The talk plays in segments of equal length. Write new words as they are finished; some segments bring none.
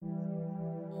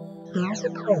There's a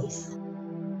place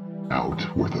Out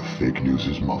where the fake news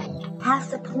is muffled.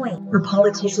 past the point where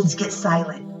politicians get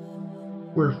silent.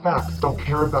 Where facts don't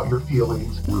care about your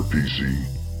feelings. Where PC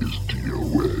is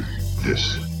DOA.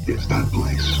 This is that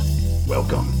place.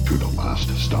 Welcome to the last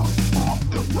stop on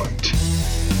the right.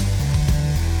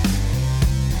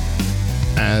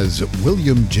 As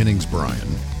William Jennings Bryan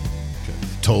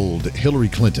told Hillary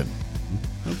Clinton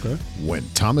when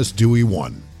Thomas Dewey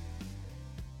won.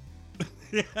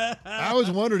 I was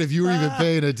wondering if you were even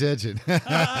paying attention.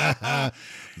 The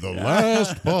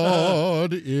last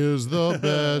pod is the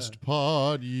best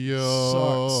pod,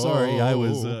 yo. Sorry, I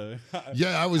was.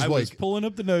 I was pulling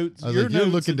up the notes. You're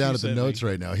looking down at the notes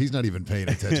right now. He's not even paying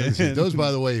attention. Those,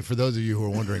 by the way, for those of you who are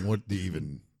wondering what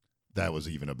that was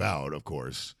even about, of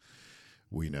course,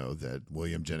 we know that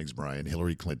William Jennings Bryan,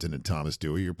 Hillary Clinton, and Thomas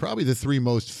Dewey are probably the three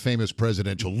most famous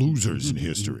presidential losers in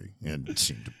history, and it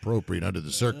seemed appropriate under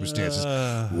the circumstances.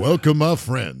 Welcome, my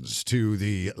friends, to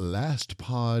the last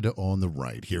pod on the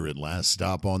right here at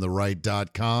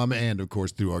laststopontheright.com, and, of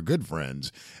course, through our good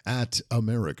friends at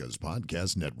America's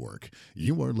Podcast Network.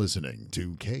 You are listening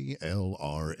to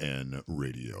KLRN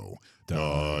Radio.net.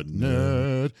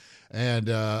 And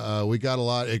we got a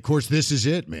lot. Of course, this is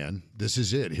it, man. This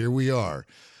is it. Here we are.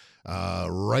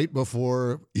 Right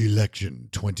before election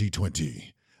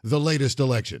 2020. The latest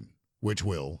election, which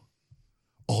will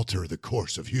alter the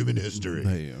course of human history.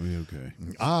 Hey, are we okay?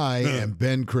 I am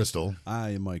Ben Crystal. I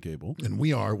am Mike Abel. And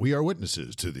we are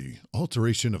witnesses to the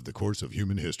alteration of the course of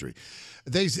human history.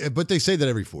 But they say that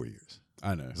every 4 years.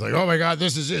 I know. It's like, oh, my God,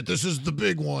 this is it. This is the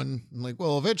big one. I'm like,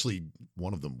 well, eventually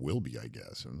one of them will be, I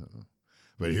guess.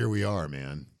 But here we are,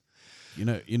 man. You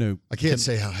know. I can't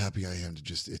say how happy I am to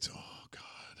oh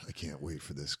God, I can't wait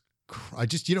for this. I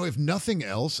just, if nothing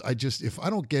else, if I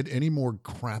don't get any more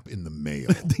crap in the mail.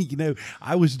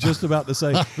 I was just about to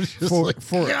say,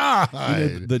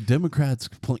 the Democrats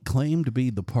claim to be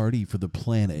the party for the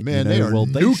planet. Man, they are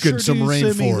nuking some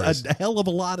rainforest. A hell of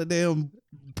a lot of damn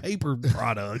paper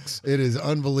products. It is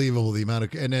unbelievable the amount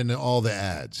of, and then all the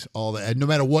ads, no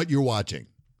matter what you're watching.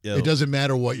 Yep. It doesn't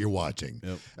matter what you're watching.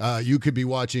 Yep. You could be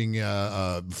watching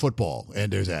football,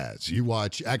 and there's ads. You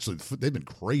watch, actually, they've been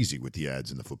crazy with the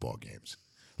ads in the football games.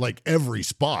 Like every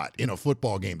spot in a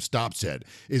football game stop set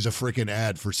is a freaking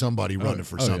ad for somebody running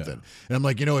for something. Yeah. And I'm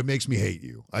like, it makes me hate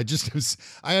you. I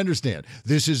understand.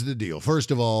 This is the deal.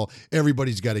 First of all,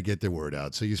 everybody's got to get their word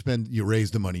out. So you raise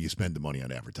the money, you spend the money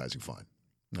on advertising. Fine.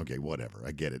 Okay, whatever.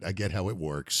 I get it. I get how it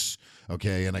works.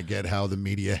 Okay, and I get how the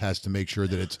media has to make sure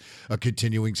that it's a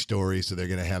continuing story, so they're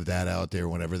going to have that out there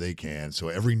whenever they can. So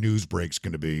every news break's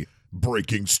going to be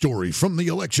breaking story from the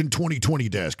election 2020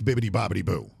 desk, bibbity bobbity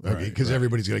boo. Okay, because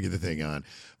everybody's going to get the thing on.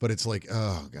 But it's like,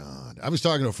 oh God. I was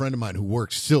talking to a friend of mine who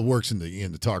still works in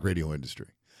the talk radio industry,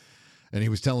 and he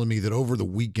was telling me that over the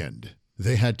weekend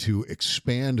they had to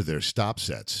expand their stop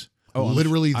sets.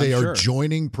 Literally, they are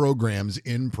joining programs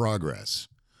in progress.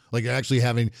 Like actually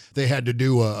they had to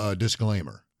do a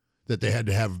disclaimer that they had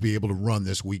to be able to run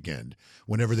this weekend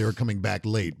whenever they were coming back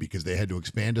late because they had to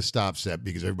expand a stop set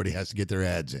because everybody has to get their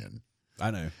ads in. I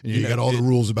know. And you got all the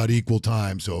rules about equal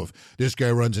time. So if this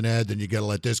guy runs an ad, then you got to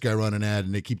let this guy run an ad,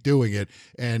 and they keep doing it.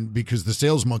 And because the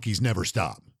sales monkeys never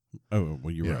stop. Oh,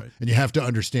 well, you're right. And you have to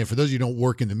understand, for those of you who don't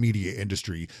work in the media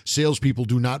industry, salespeople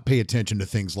do not pay attention to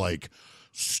things like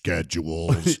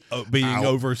schedules, being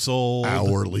oversold,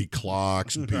 hourly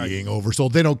clocks being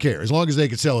oversold. They don't care. As long as they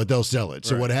can sell it, they'll sell it.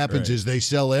 So what happens is they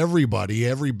sell everybody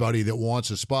that wants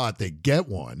a spot, they get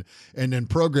one, and then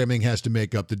programming has to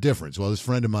make up the difference. Well, this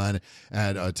friend of mine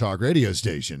at a talk radio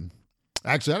station,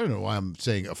 actually, I don't know why I'm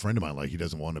saying a friend of mine, like he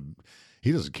doesn't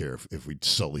care if we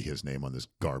sully his name on this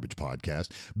garbage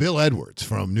podcast. Bill Edwards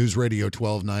from News Radio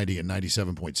 1290 and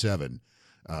 97.7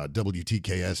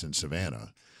 WTKS in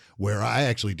Savannah, where I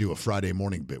actually do a Friday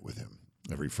morning bit with him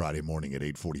every Friday morning at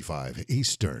 8:45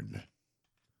 Eastern.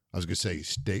 I was going to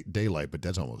say daylight, but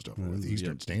that's almost over with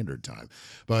Eastern Standard Time.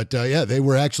 But, they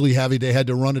were actually they had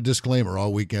to run a disclaimer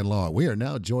all weekend long. We are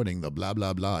now joining the blah,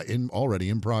 blah, blah already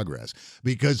in progress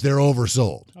because they're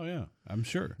oversold. Oh, yeah. I'm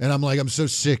sure. And I'm like, I'm so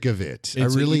sick of it. I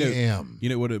really am. You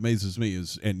know what amazes me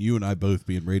is, and you and I both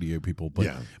being radio people,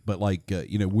 but like,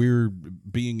 we're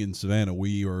being in Savannah,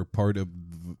 we are part of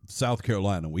South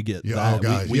Carolina. We get that. Oh,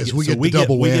 guys. We get the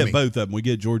double whammy. We get both of them. We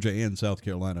get Georgia and South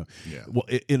Carolina. Yeah. Well,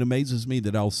 it amazes me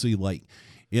that I'll see like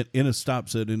in a stop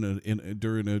set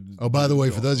during a. Oh, by the way,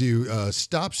 for those of you,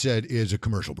 stop set is a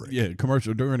commercial break. Yeah,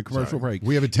 during a commercial break.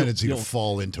 We have a tendency to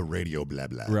fall into radio blah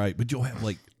blah. Right, but you'll have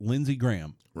like Lindsey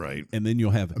Graham Right. And then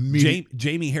you'll have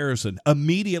Jamie Harrison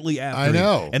immediately after I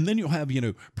know. him. And then you'll have,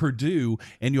 Purdue,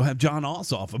 and you'll have John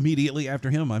Ossoff immediately after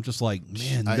him. I'm just like,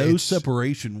 man, no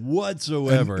separation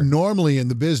whatsoever. Normally in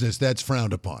the business, that's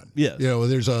frowned upon. Yes.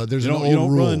 There's an old rule. You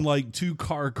don't run like 2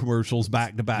 car commercials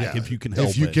back to back if you can help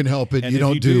it. If you can help it, and you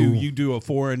don't do. You do a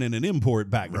foreign and an import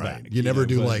back to back. You never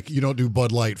do you don't do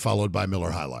Bud Light followed by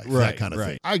Miller High Life. That kind of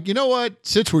thing. You know what?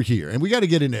 Since we're here, and we got to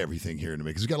get into everything here in a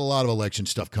minute because we've got a lot of election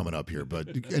stuff coming up here, but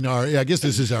I guess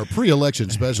this is our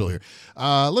pre-election special here.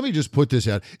 Let me just put this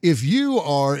out. If you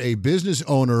are a business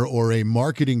owner or a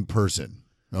marketing person,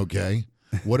 okay,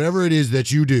 whatever it is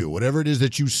that you do, whatever it is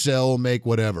that you sell, make,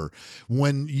 whatever,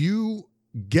 when you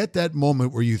get that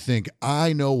moment where you think,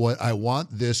 I know what I want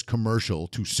this commercial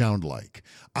to sound like,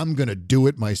 I'm going to do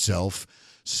it myself,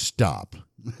 stop.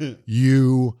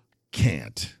 You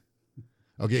can't.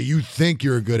 Okay, you think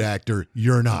you're a good actor,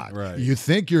 you're not. Right. You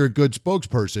think you're a good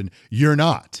spokesperson, you're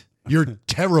not. You're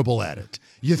terrible at it.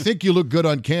 You think you look good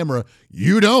on camera,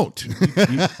 you don't. You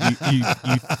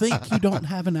think you don't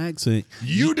have an accent.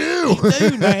 You do. You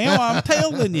do now. I'm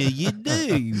telling you, you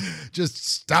do. Just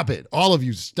stop it. All of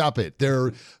you, stop it.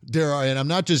 There are, and I'm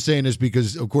not just saying this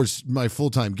because, of course, my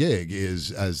full-time gig is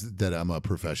that I'm a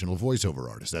professional voiceover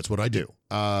artist. That's what I do.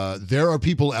 There are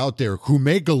people out there who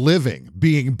make a living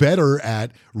being better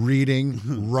at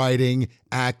reading, writing,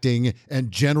 acting,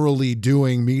 and generally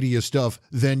doing media stuff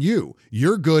than you.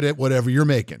 You're good at whatever you're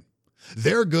making.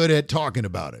 They're good at talking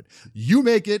about it. You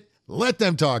make it, let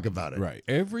them talk about it. Right.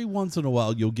 Every once in a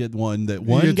while, you'll get one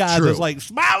guy that's like,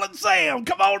 Smiling Sam,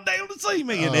 come on down to see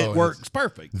me. And it works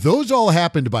perfect. Those all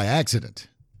happened by accident.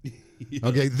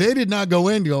 Okay, they did not go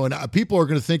in going, people are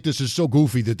going to think this is so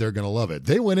goofy that they're going to love it.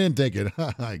 They went in thinking,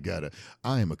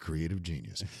 I am a creative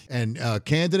genius. And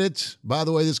candidates, by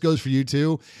the way, this goes for you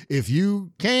too. If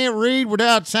you can't read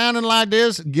without sounding like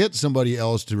this, get somebody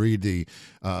else to read the,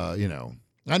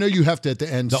 I know you have to at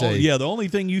the end say. The only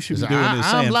thing you should be doing is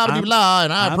saying, I'm blah, blah, blah,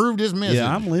 and I approve this message.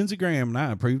 Yeah, I'm Lindsey Graham, and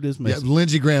I approve this message. Yeah,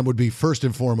 Lindsey Graham would be first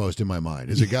and foremost in my mind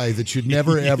as a guy that should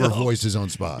never, ever voice his own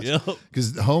spots.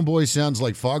 Because Homeboy sounds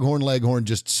like Foghorn Leghorn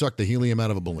just sucked the helium out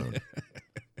of a balloon.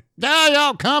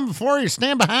 Y'all come before you,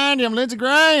 stand behind you. I'm Lindsey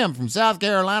Graham from South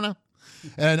Carolina.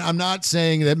 And I'm not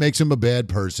saying that makes him a bad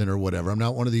person or whatever. I'm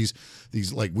not one of these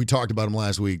like we talked about him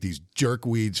last week, these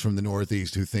jerkweeds from the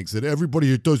Northeast who thinks that everybody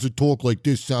who doesn't talk like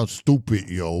this sounds stupid,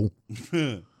 yo.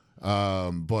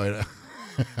 But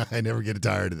I never get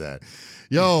tired of that.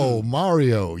 Yo,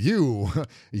 Mario, you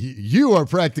are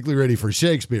practically ready for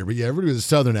Shakespeare, but yeah, everybody with a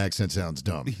Southern accent sounds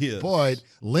dumb. Yes. But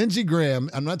Lindsey Graham,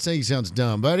 I'm not saying he sounds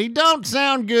dumb, but he don't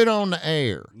sound good on the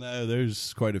air. No,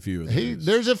 there's quite a few of those.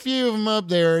 There's a few of them up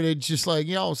there, and it's just like,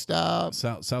 y'all stop.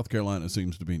 South Carolina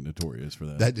seems to be notorious for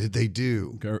that. That they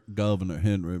do. Governor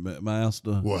Henry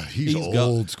McMaster. Well, he's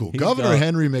old school. Governor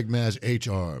Henry McMaster,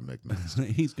 H.R. McMaster.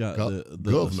 He's got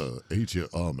Governor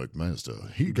H.R.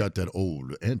 McMaster. He got that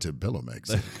old antebellum accent.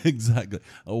 Exactly.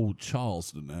 Old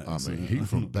Charleston accent. I mean, he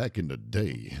from back in the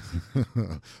day.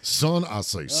 Son, I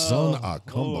say, son, I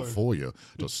come before you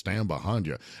to stand behind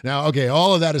you. Now, okay,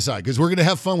 all of that aside, because we're going to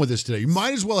have fun with this today. You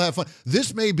might as well have fun.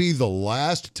 This may be the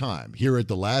last time here at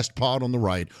the Last Pod on the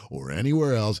Right or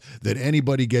anywhere else that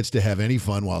anybody gets to have any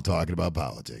fun while talking about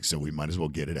politics. So we might as well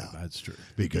get it out. That's true.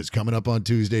 Because coming up on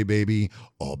Tuesday, baby,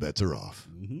 all bets are off.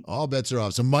 Mm-hmm. All bets are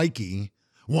off. So, Mikey,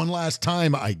 one last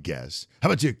time, I guess. How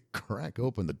about you crack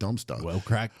open the dumpster? Well,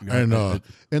 crack. And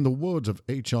in the words of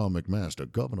H.R.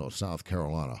 McMaster, Governor of South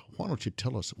Carolina, why don't you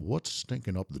tell us what's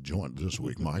stinking up the joint this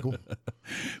week, Michael?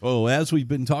 Well, as we've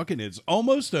been talking, it's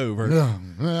almost over.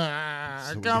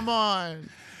 Come on.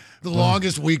 The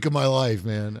longest week of my life,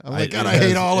 man. I'm like, God, I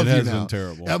hate all of you now. It has been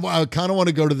terrible. I kind of want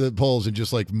to go to the polls and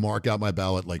just like mark out my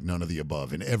ballot like none of the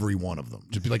above in every one of them.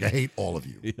 Just be like, I hate all of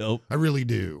you. Yep. I really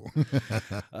do.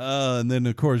 And then,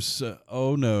 of course,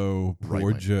 oh no,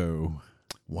 poor Joe.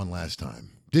 One last time.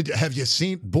 Have you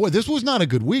seen? Boy, this was not a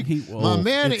good week. My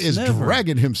man is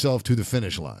dragging himself to the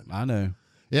finish line. I know.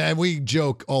 Yeah, and we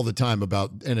joke all the time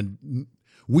about, and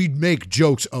we'd make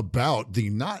jokes about the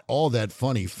not all that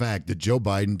funny fact that Joe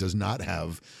Biden does not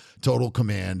have total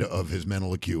command of his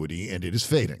mental acuity, and it is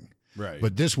fading. Right.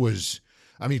 But this was,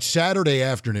 Saturday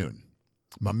afternoon,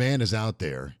 my man is out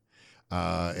there.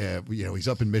 He's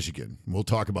up in Michigan. We'll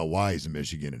talk about why he's in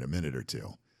Michigan in a minute or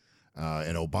two.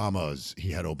 And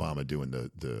he had Obama doing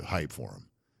the hype for him.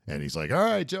 And he's like, all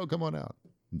right, Joe, come on out.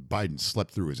 Biden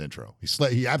slept through his intro.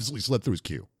 He absolutely slept through his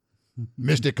cue.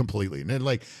 Missed it completely. And then,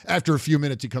 like, after a few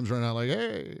minutes, he comes running out like,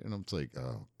 hey. And I'm like,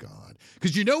 oh, God.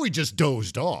 Because he just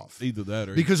dozed off. Either that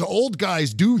or... Because old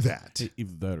guys do that.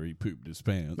 Either that or he pooped his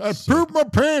pants. I pooped my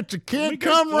pants. I can't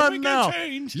come right now.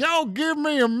 Change. Y'all give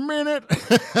me a minute.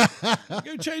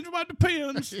 Go change my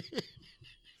depends.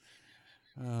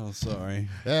 Oh, sorry.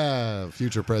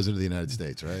 Future president of the United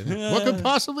States, right? What could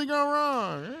possibly go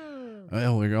wrong? Yeah.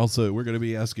 Well, we're going to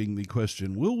be asking the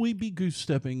question, will we be goose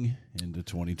stepping into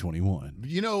 2021?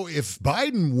 If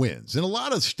Biden wins, and a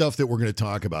lot of stuff that we're going to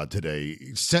talk about today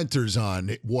centers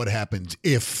on what happens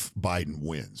if Biden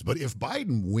wins. But if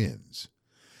Biden wins,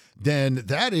 then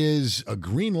that is a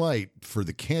green light for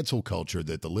the cancel culture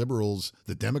that the liberals,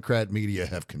 the Democrat media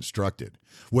have constructed,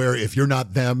 where if you're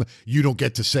not them, you don't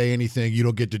get to say anything, you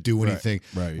don't get to do anything.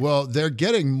 Right. Well, they're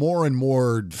getting more and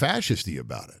more fascisty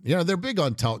about it. They're big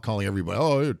on calling everybody,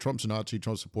 oh, Trump's a Nazi,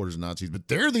 Trump supporters are Nazis, but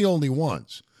they're the only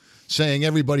ones saying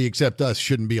everybody except us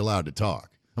shouldn't be allowed to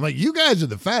talk. I'm like, you guys are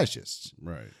the fascists.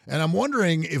 Right. And I'm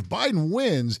wondering if Biden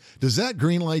wins, does that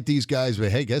green light these guys?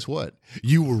 But hey, guess what?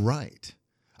 You were right.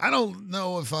 I don't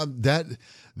know if I'm that.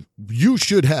 You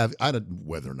should have,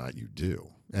 whether or not you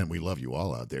do, and we love you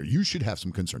all out there, you should have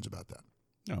some concerns about that.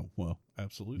 Oh, well,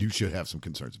 absolutely. You should have some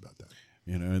concerns about that.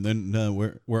 And then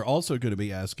we're also going to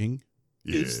be asking,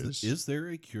 yes. is there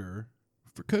a cure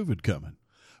for COVID coming?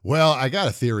 Well, I got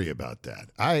a theory about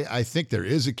that. I think there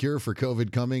is a cure for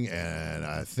COVID coming, and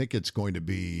I think it's going to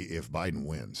be if Biden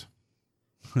wins.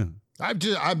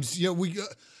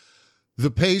 The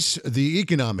pace, the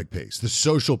economic pace, the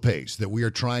social pace that we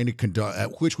are trying to conduct,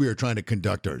 at which we are trying to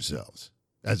conduct ourselves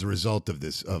as a result of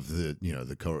this, as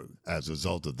a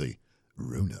result of the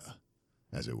Rona,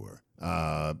 as it were,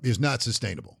 is not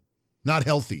sustainable, not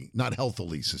healthy, not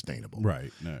healthily sustainable.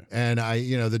 Right. No. And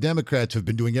the Democrats have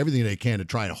been doing everything they can to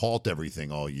try and halt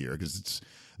everything all year because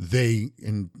they,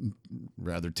 in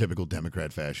rather typical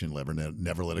Democrat fashion,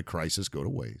 never let a crisis go to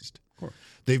waste.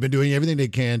 They've been doing everything they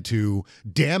can to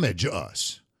damage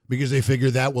us because they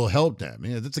figure that will help them.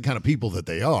 That's the kind of people that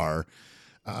they are,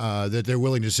 that they're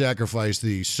willing to sacrifice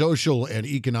the social and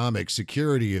economic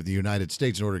security of the United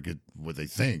States in order to get what they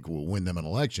think will win them an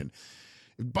election.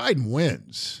 If Biden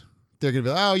wins, they're going to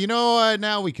be like, oh, you know what?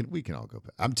 Now we can all go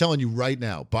back. I'm telling you right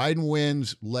now, Biden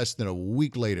wins less than a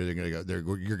week later. You're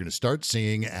going to start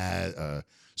seeing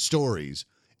stories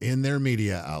in their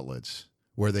media outlets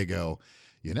where they go,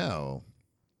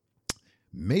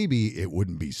 maybe it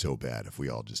wouldn't be so bad if we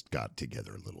all just got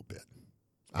together a little bit.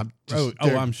 I'm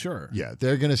sure. Yeah,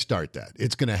 they're going to start that.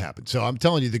 It's going to happen. So I'm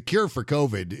telling you, the cure for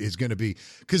COVID is going to be,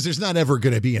 because there's not ever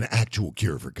going to be an actual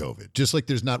cure for COVID. Just like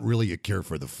there's not really a cure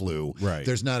for the flu. Right.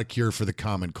 There's not a cure for the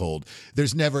common cold.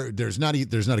 There's not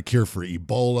a cure for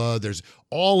Ebola. There's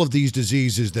all of these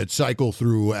diseases that cycle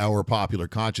through our popular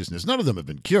consciousness. None of them have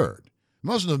been cured.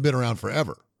 Most of them have been around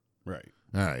forever. Right.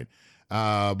 All right.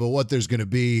 But what there's going to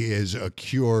be is a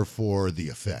cure for the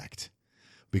effect.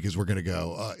 Because we're going to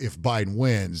go, if Biden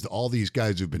wins, all these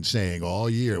guys who've been saying all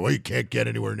year, well, you can't get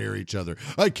anywhere near each other.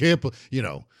 I can't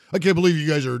believe you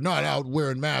guys are not out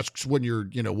wearing masks when you're,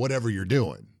 whatever you're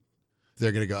doing.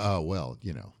 They're going to go, oh, well,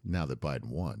 now that Biden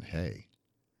won, hey,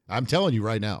 I'm telling you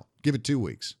right now, give it 2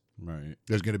 weeks. Right.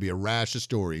 There's going to be a rash of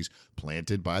stories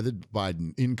planted by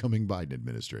the incoming Biden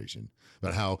administration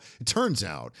about how it turns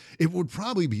out it would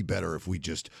probably be better if we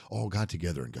just all got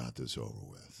together and got this over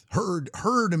with.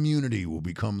 Herd immunity will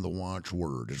become the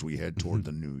watchword as we head toward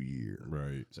the new year.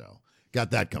 Right. So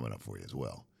got that coming up for you as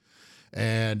well.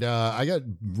 And I got to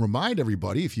remind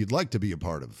everybody, if you'd like to be a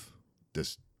part of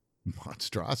this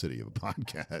monstrosity of a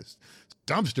podcast,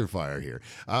 dumpster fire here,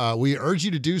 we urge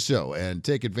you to do so and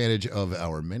take advantage of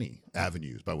our many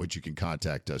avenues by which you can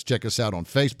contact us. Check us out on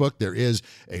Facebook. There is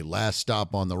a Last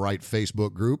Stop on the Right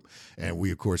Facebook group, and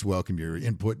we, of course, welcome your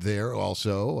input there.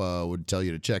 Also, would tell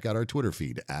you to check out our Twitter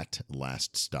feed at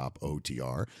Last Stop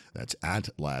OTR. That's at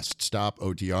Last Stop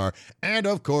OTR. And,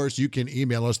 of course, you can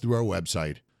email us through our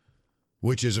website,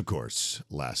 which is, of course,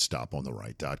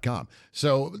 laststopontheright.com.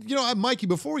 So, Mikey,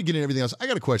 before we get into everything else, I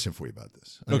got a question for you about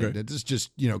this. Okay. This is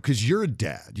just, because you're a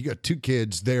dad. You got 2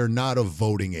 kids. They're not of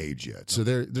voting age yet. So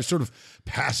they're sort of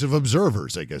passive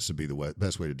observers, I guess would be the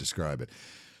best way to describe it.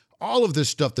 All of this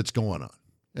stuff that's going on,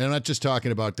 and I'm not just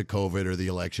talking about the COVID or the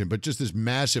election, but just this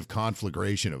massive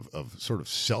conflagration of sort of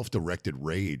self-directed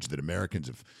rage that Americans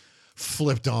have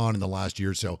flipped on in the last year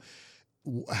or so.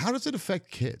 How does it affect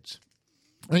kids?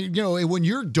 When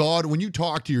you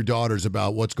talk to your daughters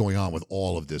about what's going on with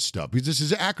all of this stuff, because this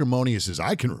is acrimonious as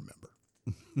I can remember.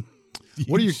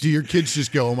 Do your kids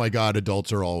just go, oh my God,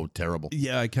 adults are all terrible?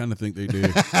 Yeah, I kind of think they do.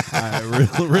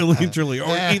 really, truly. Or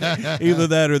either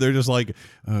that or they're just like,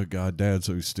 oh God, Dad's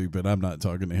so stupid. I'm not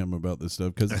talking to him about this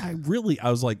stuff. Because I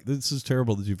was like, this is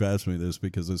terrible that you've asked me this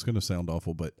because it's going to sound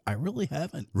awful, but I really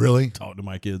haven't talked to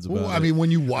my kids about it. I mean,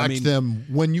 when you watch them,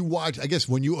 when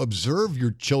you observe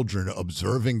your children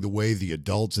observing the way the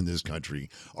adults in this country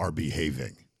are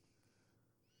behaving,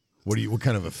 what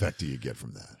kind of effect do you get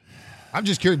from that? I'm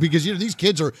just curious because these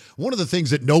kids are one of the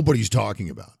things that nobody's talking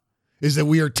about is that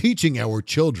we are teaching our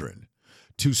children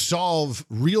to solve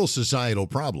real societal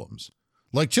problems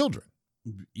like children.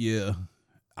 Yeah.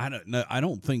 I don't know. I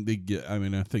don't think they get, I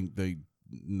mean, I think they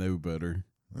know better.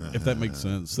 If that makes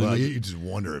sense. Well, you just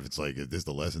wonder if it's like, is this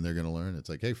the lesson they're going to learn? It's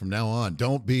like, hey, from now on,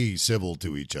 don't be civil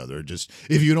to each other. Just,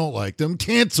 if you don't like them,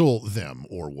 cancel them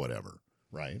or whatever.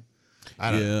 Right?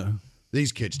 I don't know.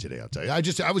 These kids today, I'll tell you.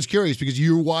 I was curious because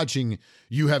you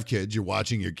have kids, you're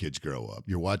watching your kids grow up.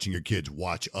 You're watching your kids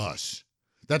watch us.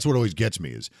 That's what always gets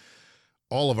me is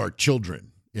all of our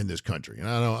children in this country. And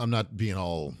I know I'm not being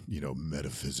all,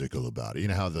 metaphysical about it. You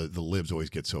know how the libs always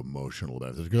get so emotional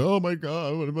about it. They go, oh my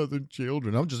God, what about the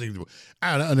children? I'm just thinking,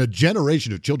 and a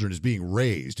generation of children is being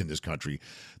raised in this country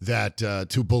that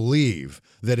to believe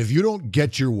that if you don't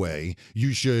get your way,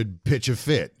 you should pitch a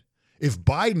fit. If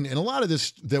Biden, and a lot of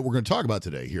this that we're going to talk about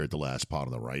today here at the Last Pod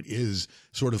on the Right is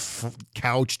sort of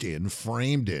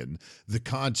framed in the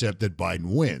concept that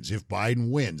Biden wins. If Biden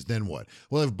wins, then what?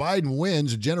 Well, if Biden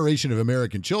wins, a generation of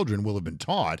American children will have been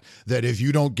taught that if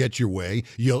you don't get your way,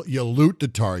 you loot the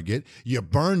target, you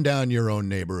burn down your own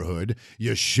neighborhood,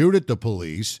 you shoot at the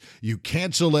police, you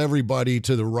cancel everybody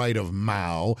to the right of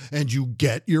Mao, and you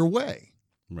get your way.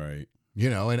 Right.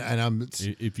 And I'm.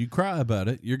 If you cry about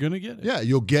it, you're gonna get it. Yeah,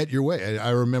 you'll get your way.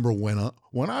 I remember when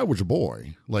I was a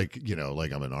boy, like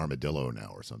I'm an armadillo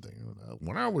now or something.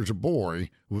 When I was a boy,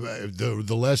 the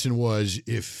lesson was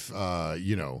if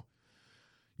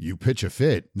you pitch a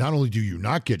fit, not only do you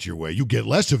not get your way, you get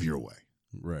less of your way.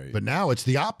 Right. But now it's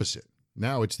the opposite.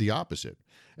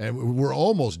 And we're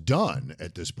almost done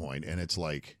at this point, and it's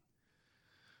like,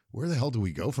 where the hell do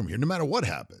we go from here? No matter what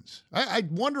happens. I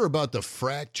wonder about the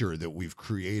fracture that we've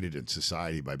created in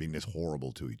society by being this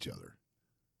horrible to each other.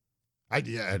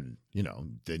 Then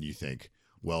you think,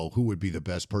 well, who would be the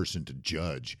best person to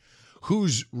judge?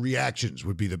 Whose reactions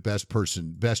would be the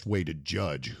best way to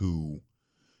judge who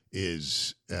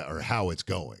is or how it's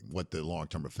going, what the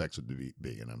long-term effects would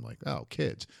be? And I'm like, oh,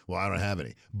 kids. Well, I don't have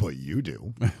any, but you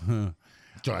do.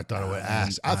 So I thought I would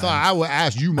ask. I would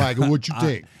ask you, Michael, what you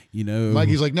think.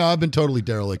 Mikey's like, no, I've been totally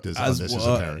derelict on this as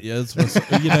a parent. Yeah, it's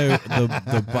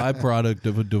the byproduct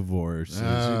of a divorce is,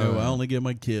 I only get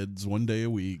my kids one day a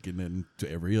week and then to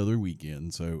every other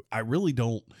weekend. So I really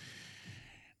don't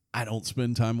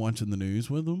spend time watching the news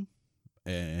with them,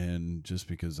 and just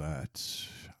because I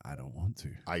don't want to.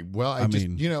 I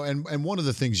mean, and one of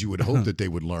the things you would hope that they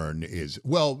would learn is,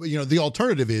 the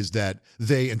alternative is that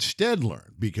they instead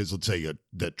learn, because let's say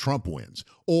that Trump wins,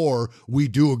 or we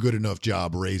do a good enough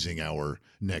job raising our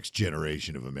next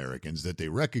generation of Americans that they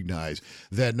recognize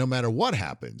that no matter what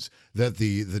happens, that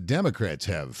the Democrats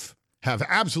have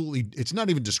absolutely, it's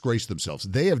not even disgraced themselves.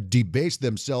 They have debased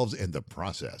themselves in the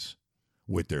process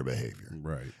with their behavior.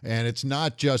 Right. And it's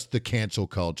not just the cancel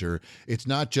culture. It's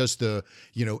not just the,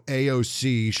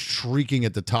 AOC shrieking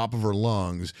at the top of her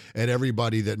lungs at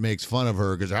everybody that makes fun of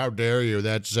her because how dare you,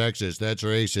 that's sexist, that's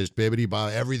racist,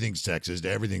 bibbity-bob, everything's sexist,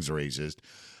 everything's racist.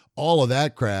 All of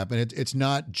that crap. And it's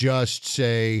not just,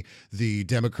 say, the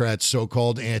Democrats'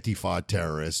 so-called Antifa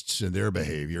terrorists and their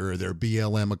behavior, or their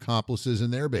BLM accomplices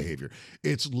and their behavior.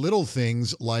 It's little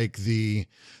things like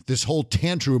this whole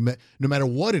tantrum, no matter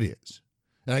what it is.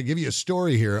 And I give you a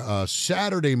story here.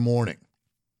 Saturday morning,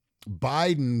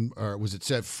 Biden, or was it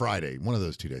said Friday? One of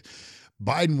those 2 days.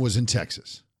 Biden was in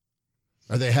Texas.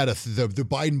 Or they had the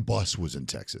Biden bus was in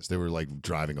Texas. They were like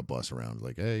driving a bus around,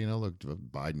 like, hey, look,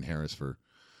 Biden, Harris for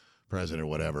president or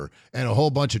whatever. And a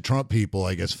whole bunch of Trump people,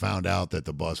 I guess, found out that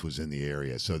the bus was in the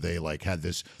area. So they had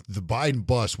the Biden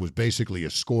bus was basically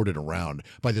escorted around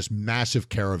by this massive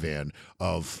caravan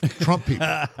of Trump people,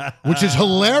 which is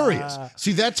hilarious.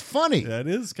 See, that's funny. That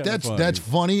is kind of funny. That's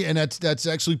funny, and that's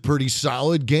actually pretty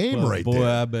solid game right there. Boy,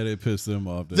 I bet it pissed them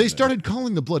off. They started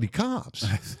calling the bloody cops.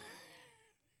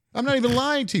 I'm not even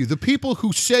lying to you. The people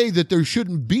who say that there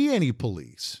shouldn't be any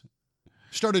police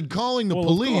started calling the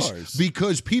police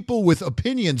because people with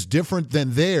opinions different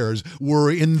than theirs were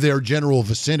in their general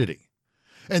vicinity.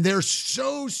 And they're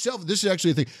so this is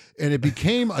actually a thing. And it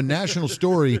became a national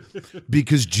story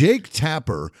because Jake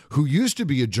Tapper, who used to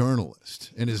be a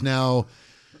journalist and is now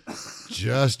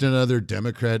Just another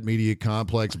Democrat media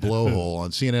complex blowhole on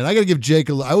CNN. I got to give Jake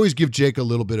I always give Jake a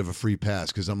little bit of a free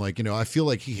pass because I'm like, I feel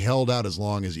like he held out as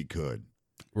long as he could.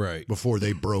 Right. Before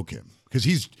they broke him. Because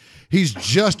he's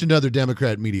just another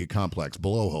Democrat media complex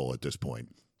blowhole at this point.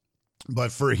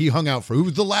 But he hung out he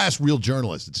was the last real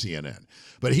journalist at CNN.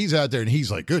 But he's out there and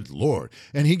he's like, good Lord.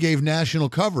 And he gave national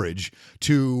coverage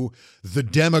to the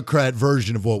Democrat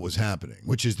version of what was happening,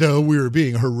 which is, we were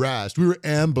being harassed. We were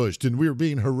ambushed and we were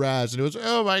being harassed. And it was,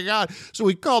 oh my God. So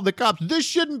we called the cops. This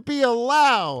shouldn't be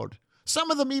allowed.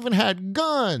 Some of them even had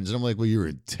guns. And I'm like, well, you were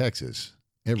in Texas.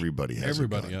 Everybody has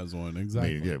one,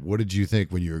 exactly. I mean, what did you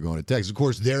think when you were going to Texas? Of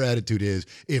course, their attitude is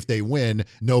if they win,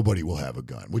 nobody will have a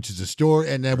gun, which is a story.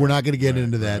 And we're not going to get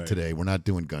into that today. We're not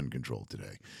doing gun control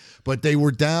today. But they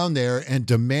were down there and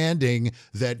demanding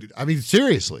that. I mean,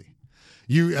 seriously,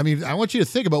 I want you to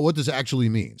think about what this actually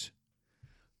means.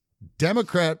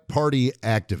 Democrat Party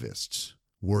activists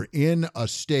were in a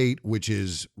state which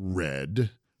is red,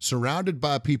 surrounded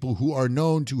by people who are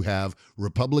known to have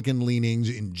Republican leanings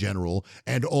in general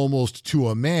and almost to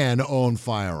a man own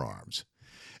firearms.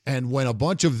 And when a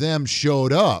bunch of them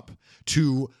showed up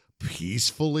to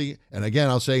peacefully, and again,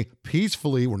 I'll say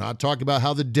peacefully, we're not talking about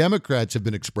how the Democrats have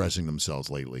been expressing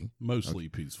themselves lately. Mostly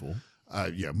peaceful.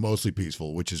 Mostly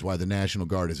peaceful, which is why the National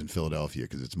Guard is in Philadelphia,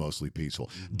 because it's mostly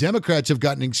peaceful. Mm-hmm. Democrats have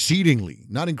gotten exceedingly,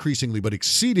 not increasingly, but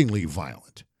exceedingly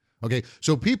violent. Okay,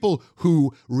 so people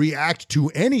who react to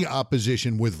any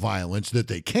opposition with violence that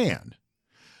they can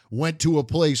went to a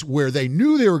place where they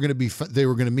knew they were going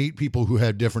to meet people who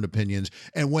had different opinions,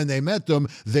 and when they met them,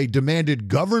 they demanded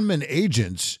government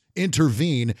agents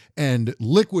intervene and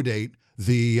liquidate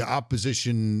the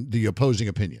opposing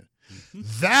opinion. Mm-hmm.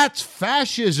 That's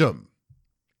fascism.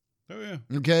 Oh,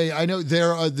 yeah. Okay, I know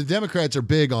the Democrats are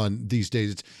big on these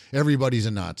days. It's everybody's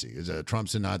a Nazi.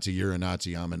 Trump's a Nazi, you're a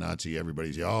Nazi, I'm a Nazi.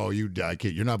 Everybody's,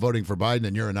 kid, you're not voting for Biden,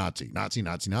 then you're a Nazi. Nazi,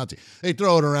 Nazi, Nazi. They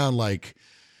throw it around like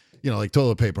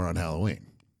toilet paper on Halloween.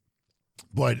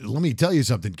 But let me tell you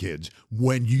something, kids.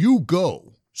 When you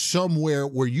go somewhere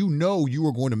where you know you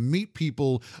are going to meet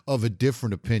people of a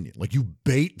different opinion, like you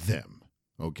bait them,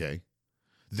 okay?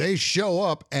 They show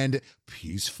up and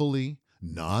peacefully,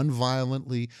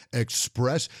 non-violently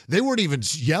express. They weren't even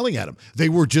yelling at them. They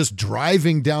were just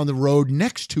driving down the road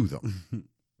next to them.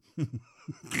 I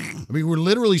mean, we're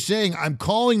literally saying, I'm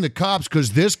calling the cops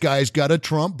because this guy's got a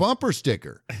Trump bumper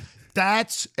sticker. I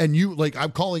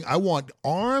want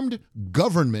armed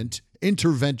government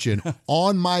intervention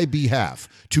on my behalf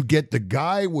to get the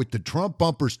guy with the Trump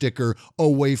bumper sticker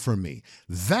away from me.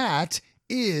 That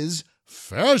is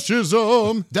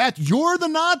fascism. You're the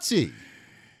Nazi.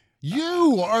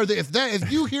 You are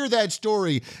if you hear that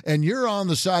story and you're on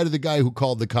the side of the guy who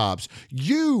called the cops,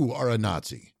 you are a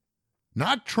Nazi.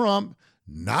 Not Trump,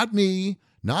 not me,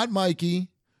 not Mikey,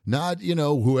 not,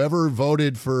 whoever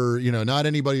voted for, not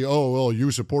anybody, you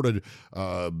supported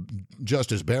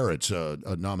Justice Barrett's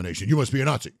nomination. You must be a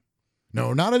Nazi.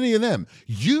 No, not any of them.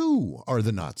 You are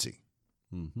the Nazi.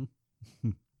 Mm-hmm.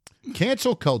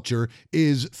 Cancel culture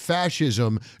is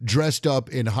fascism dressed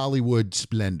up in Hollywood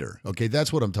splendor. Okay,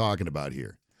 that's what I'm talking about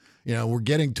here. We're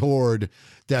getting toward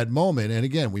that moment. And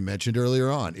again, we mentioned earlier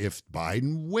on, if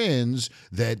Biden wins,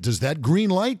 does that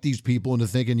green light these people into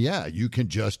thinking, yeah, you can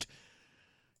just,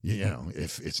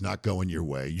 if it's not going your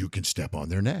way, you can step on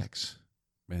their necks.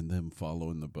 And them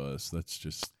following the bus. That's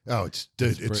just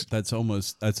that's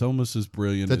almost as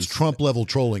brilliant. That's Trump level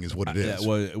trolling, is what it is.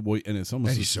 And it's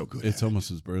almost he's so good. It's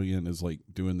almost as brilliant as like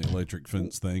doing the electric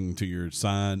fence thing to your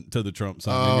sign, to the Trump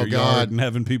sign in your yard, and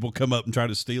having people come up and try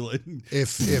to steal it.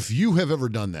 If you have ever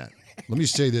done that, let me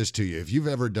say this to you: if you've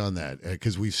ever done that,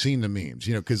 because we've seen the memes,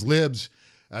 because libs,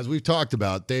 as we've talked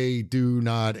about, they do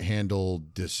not handle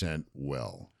dissent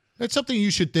well. That's something you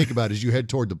should think about as you head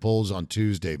toward the polls on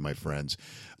Tuesday, my friends.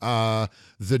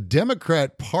 The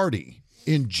Democrat Party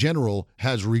in general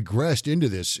has regressed into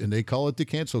this, and they call it the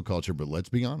cancel culture, but let's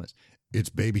be honest, it's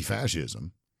baby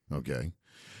fascism, okay?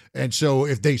 And so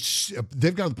if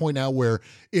they've got to the point now where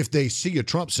if they see a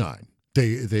Trump sign,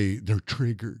 they're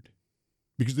triggered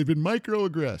because they've been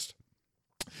microaggressed.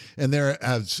 And there,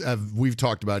 as we've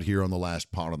talked about here on the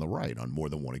last Pod on the Right on more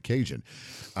than one occasion,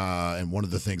 and one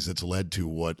of the things that's led to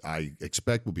what I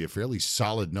expect will be a fairly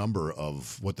solid number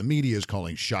of what the media is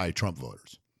calling shy Trump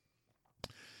voters.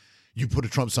 You put a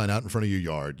Trump sign out in front of your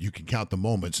yard, you can count the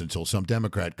moments until some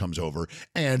Democrat comes over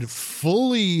and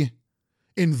fully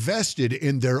invested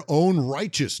in their own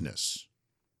righteousness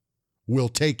will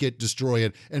take it, destroy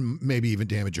it, and maybe even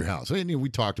damage your house. And we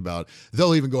talked about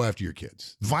they'll even go after your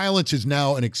kids. Violence is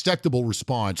now an acceptable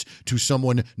response to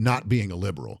someone not being a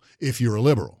liberal, if you're a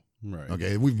liberal. Right.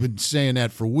 Okay, we've been saying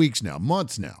that for weeks now,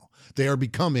 months now. They are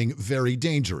becoming very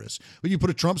dangerous. When you put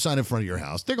a Trump sign in front of your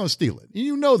house, they're going to steal it.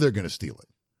 You know they're going to steal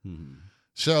it. Mm-hmm.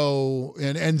 So,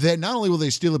 and then not only will they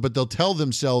steal it, but they'll tell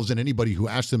themselves and anybody who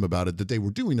asks them about it that they were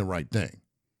doing the right thing.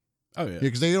 Oh, yeah.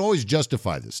 Because they always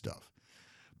justify this stuff.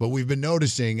 But we've been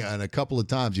noticing, and a couple of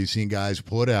times you've seen guys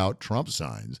put out Trump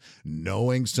signs,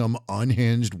 knowing some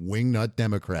unhinged wingnut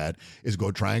Democrat is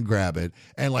going to try and grab it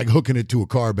and like hooking it to a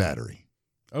car battery.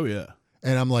 Oh, yeah.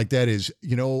 And I'm like, that is,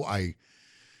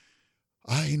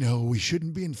 I know we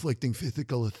shouldn't be inflicting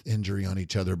physical injury on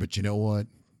each other, but you know what?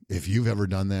 If you've ever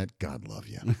done that, God love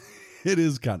you. It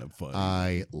is kind of fun.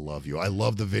 I love you. I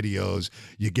love the videos.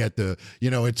 You get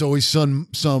it's always some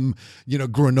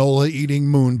granola eating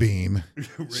moonbeam,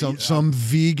 some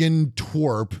vegan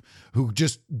twerp who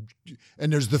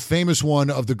and there's the famous one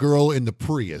of the girl in the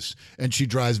Prius, and she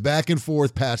drives back and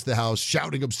forth past the house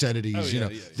shouting obscenities,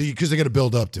 because they got to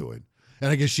build up to it.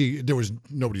 And I guess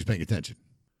nobody's paying attention.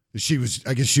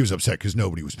 I guess she was upset because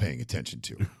nobody was paying attention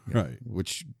to her. Right.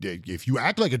 Which, if you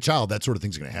act like a child, that sort of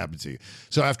thing's going to happen to you.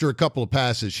 So after a couple of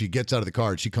passes, she gets out of the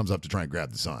car and she comes up to try and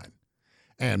grab the sign.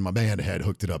 And my man had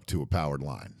hooked it up to a powered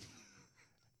line.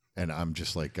 And I'm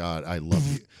just like, God, I love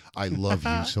you. I love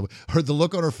you so much. The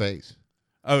look on her face.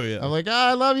 Oh, yeah. I'm like,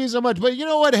 I love you so much. But you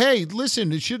know what? Hey,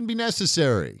 listen, it shouldn't be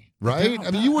necessary.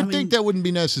 Right? You would think that wouldn't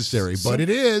be necessary, but it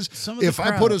is. If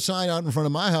I put a sign out in front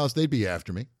of my house, they'd be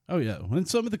after me. Oh, yeah. And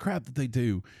some of the crap that they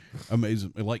do,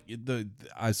 amazing. Like,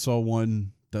 I saw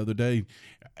one the other day.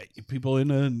 People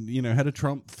had a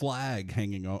Trump flag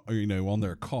hanging on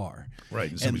their car. Right.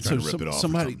 And somebody's trying to rip it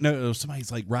off.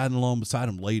 Somebody's like riding along beside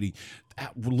him, lady,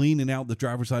 leaning out the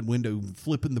driver's side window,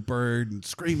 flipping the bird and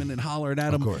screaming and hollering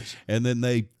at him. Of course. And then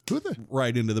they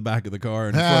right into the back of the car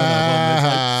in front of them. It's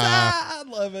like, I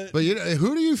love it. But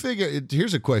who do you figure?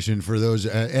 Here's a question for those.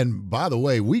 And by the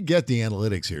way, we get the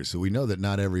analytics here, so we know that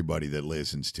not everybody that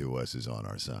listens to us is on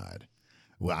our side.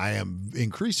 Well, I am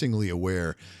increasingly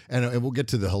aware, and we'll get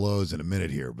to the hellos in a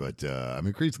minute here, but I'm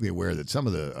increasingly aware that some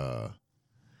of the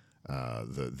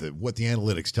what the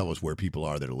analytics tell us where people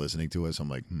are that are listening to us, I'm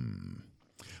like,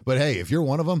 But hey, if you're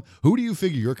one of them, who do you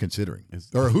figure you're considering?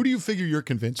 Or who do you figure you're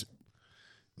convincing?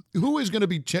 Who is going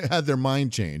to have their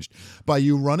mind changed by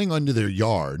you running onto their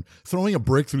yard, throwing a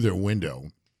brick through their window,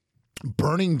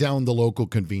 burning down the local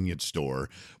convenience store,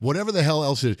 whatever the hell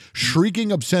else it is,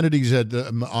 shrieking obscenities at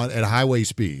highway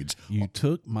speeds? You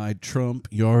took my Trump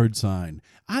yard sign.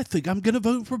 I think I'm going to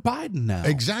vote for Biden now.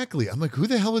 Exactly. I'm like, who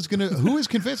is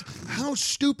convinced? How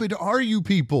stupid are you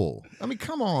people? I mean,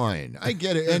 come on. I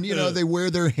get it. And, they wear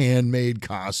their handmade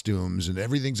costumes and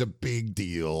everything's a big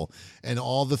deal and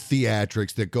all the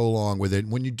theatrics that go along with it.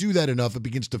 When you do that enough, it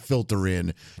begins to filter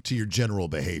in to your general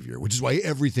behavior, which is why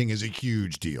everything is a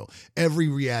huge deal. Every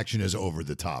reaction is over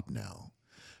the top now.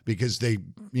 Because the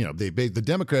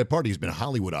Democrat Party has been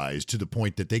Hollywoodized to the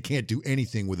point that they can't do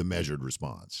anything with a measured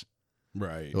response.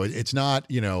 Right. So it's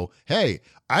not, hey,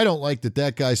 I don't like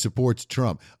that guy supports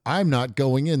Trump. I'm not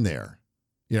going in there.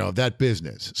 That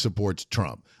business supports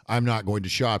Trump. I'm not going to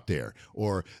shop there.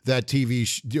 Or that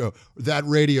that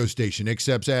radio station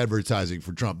accepts advertising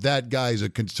for Trump. That guy's a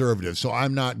conservative, so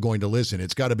I'm not going to listen.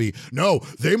 It's got to be, no,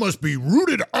 they must be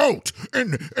rooted out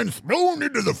and thrown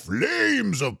into the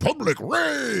flames of public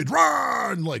rage.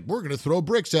 Run! Like, we're going to throw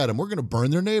bricks at them. We're going to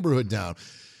burn their neighborhood down.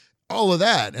 All of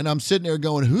that. And I'm sitting there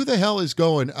going, who the hell is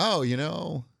going, I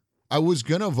was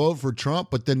going to vote for Trump,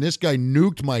 but then this guy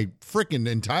nuked my freaking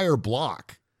entire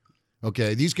block.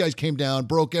 Okay, these guys came down,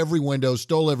 broke every window,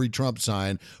 stole every Trump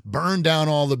sign, burned down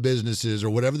all the businesses or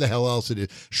whatever the hell else it is,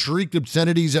 shrieked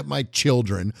obscenities at my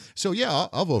children. So, yeah,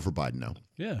 I'll vote for Biden now.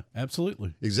 Yeah,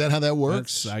 absolutely. Is that how that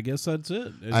works? I guess that's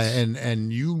it.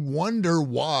 And you wonder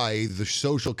why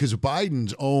because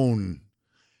Biden's own...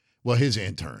 Well, his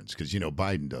interns, because,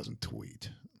 Biden doesn't tweet.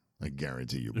 I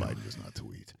guarantee you Biden does not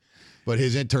tweet. But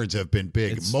his interns have been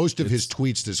big. Most of his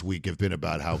tweets this week have been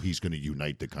about how he's going to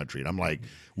unite the country. And I'm like,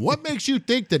 what makes you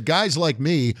think that guys like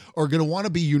me are going to want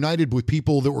to be united with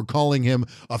people that were calling him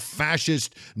a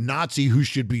fascist Nazi who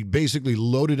should be basically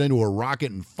loaded into a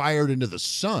rocket and fired into the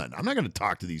sun? I'm not going to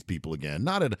talk to these people again,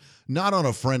 not on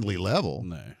a friendly level.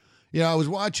 No. I was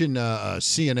watching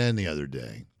CNN the other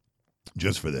day,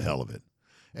 just for the hell of it.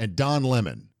 And Don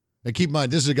Lemon, and keep in mind,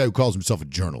 this is a guy who calls himself a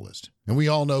journalist. And we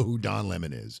all know who Don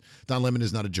Lemon is. Don Lemon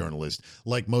is not a journalist.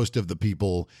 Like most of the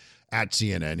people at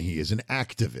CNN, he is an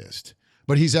activist.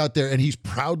 But he's out there and he's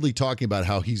proudly talking about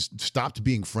how he's stopped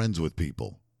being friends with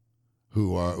people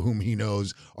whom he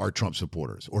knows are Trump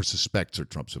supporters or suspects are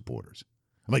Trump supporters.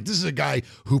 I'm like, this is a guy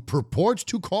who purports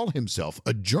to call himself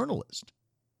a journalist.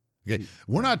 Okay,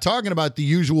 we're not talking about the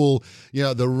usual,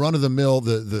 the run-of-the-mill,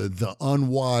 the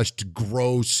unwashed,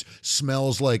 gross,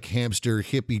 smells like hamster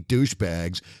hippie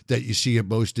douchebags that you see at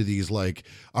most of these, like,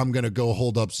 I'm going to go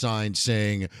hold up signs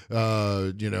saying,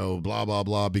 blah, blah,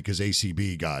 blah, because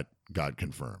ACB got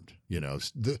confirmed.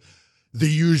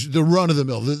 The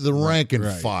run-of-the-mill, the rank and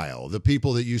file, the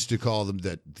people that used to call them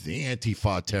the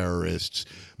Antifa terrorists.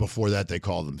 Before that, they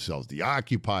called themselves the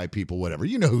Occupy people, whatever.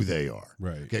 You know who they are.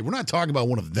 Right. Okay, we're not talking about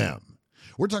one of them.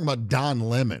 We're talking about Don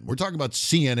Lemon. We're talking about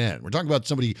CNN. We're talking about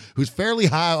somebody who's fairly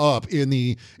high up in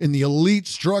the elite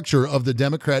structure of the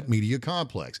Democrat media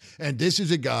complex. And this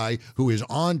is a guy who is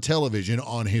on television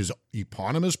on his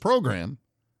eponymous program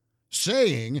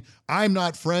saying, I'm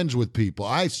not friends with people.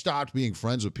 I stopped being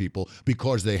friends with people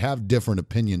because they have different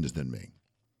opinions than me.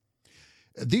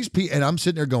 These people, and I'm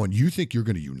sitting there going, you think you're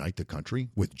going to unite the country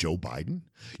with Joe Biden?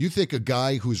 You think a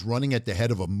guy who's running at the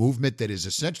head of a movement that is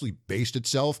essentially based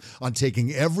itself on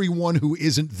taking everyone who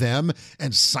isn't them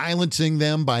and silencing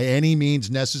them by any means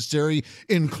necessary,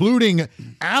 including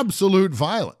absolute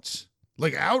violence,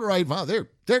 like outright violence.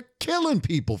 They're killing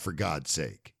people, for God's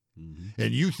sake.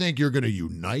 And you think you're going to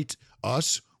unite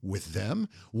us with them?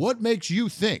 What makes you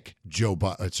think, Joe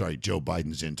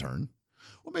Biden's intern,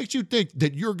 what makes you think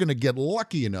that you're going to get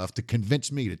lucky enough to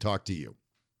convince me to talk to you?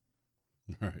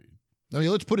 Right. I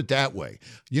mean, let's put it that way.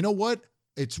 You know what?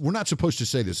 We're not supposed to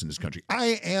say this in this country.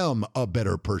 I am a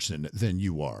better person than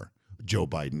you are, Joe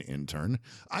Biden intern.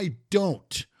 I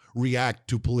don't react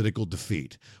to political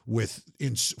defeat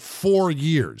in 4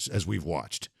 years, as we've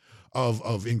watched,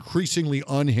 of increasingly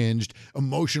unhinged,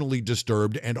 emotionally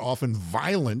disturbed, and often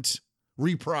violent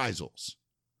reprisals.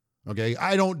 Okay?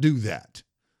 I don't do that.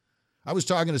 I was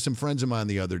talking to some friends of mine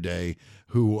the other day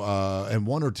who, and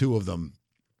one or two of them,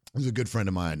 is a good friend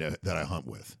of mine that I hunt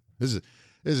with. This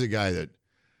is a guy that,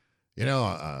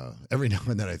 every now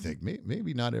and then I think,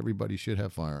 maybe not everybody should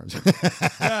have firearms.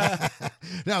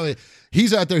 Now,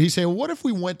 he's out there, he's saying, what if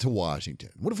we went to Washington?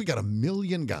 What if we got 1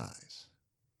 million guys?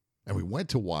 And we went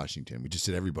to Washington. We just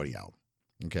sent everybody out.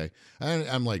 Okay. And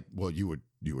I'm like, well, you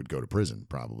would go to prison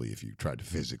probably if you tried to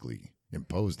physically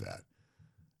impose that.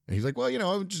 And he's like, well,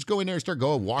 I would just go in there and start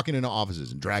walking into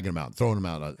offices and dragging them out, throwing them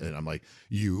out. And I'm like,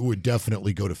 you would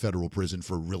definitely go to federal prison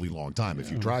for a really long time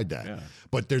if you tried that. Yeah.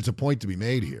 But there's a point to be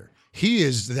made here. He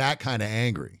is that kind of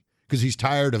angry because he's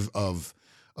tired of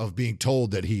being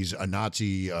told that he's a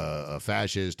Nazi, a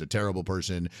fascist, a terrible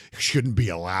person, shouldn't be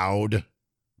allowed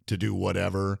to do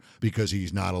whatever because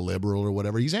he's not a liberal or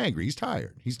whatever. He's angry. He's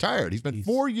tired. He's spent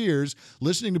 4 years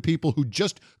listening to people who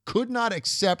just could not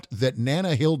accept that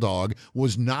Nana Hildog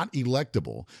was not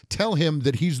electable tell him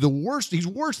that he's the worst. He's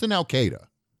worse than Al-Qaeda,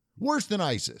 worse than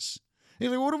ISIS. He's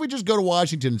like, what if we just go to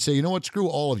Washington and say, you know what, screw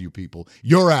all of you people.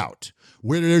 You're out.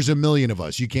 There's 1 million of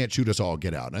us. You can't shoot us all.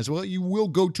 Get out. And I said, well, you will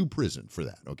go to prison for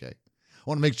that. Okay. I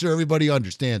want to make sure everybody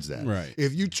understands that. Right.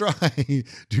 If you try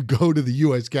to go to the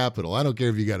U.S. Capitol, I don't care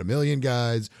if you got 1 million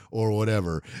guys or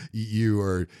whatever,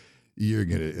 you're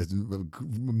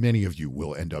many of you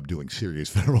will end up doing serious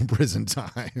federal prison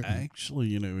time.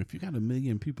 Actually, if you got 1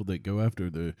 million people that go after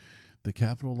the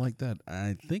Capitol like that,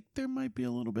 I think there might be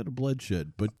a little bit of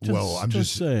bloodshed. But I'm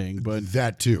just saying, but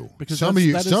that too. Because some of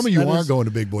you aren't going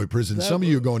to big boy prison. Some of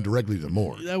you are going directly to the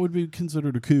morgue. That would be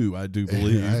considered a coup, I do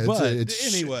believe.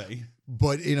 Anyway.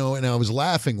 But, and I was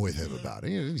laughing with him about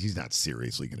it. He's not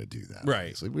seriously going to do that. Right.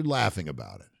 Obviously. We're laughing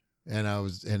about it. And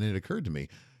it occurred to me,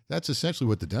 that's essentially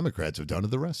what the Democrats have done to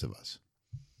the rest of us.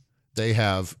 They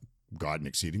have gotten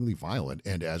exceedingly violent.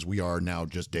 And as we are now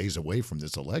just days away from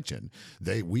this election,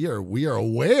 we are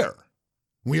aware.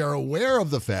 We are aware of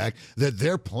the fact that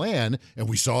their plan, and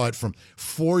we saw it from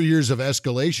 4 years of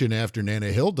escalation after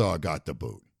Nana Hildog got the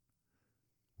boot.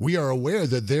 We are aware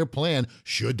that their plan,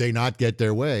 should they not get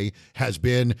their way, has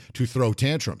been to throw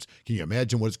tantrums. Can you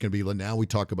imagine what it's going to be? Now we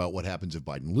talk about what happens if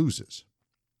Biden loses.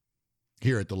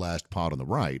 Here at the Last Pod on the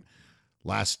Right,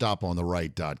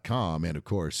 laststopontheright.com, and of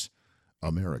course,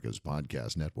 America's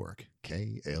Podcast Network,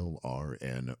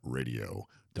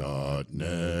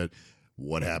 KLRNradio.net.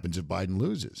 What happens if Biden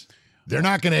loses? They're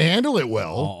not going to handle it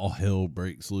well. All hell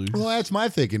breaks loose. Well, that's my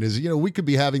thinking is, we could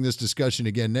be having this discussion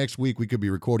again next week. We could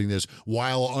be recording this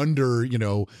while under,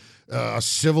 a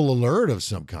civil alert of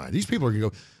some kind. These people are going to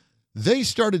go, they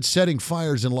started setting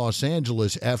fires in Los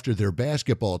Angeles after their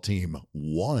basketball team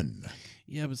won.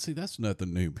 Yeah, but see, that's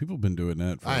nothing new. People have been doing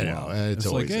that for a while. It's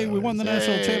like, hey, we won the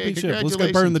national championship. Let's go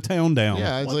burn the town down.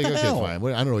 Yeah, it's like, okay, fine.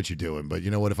 Well, I don't know what you're doing, but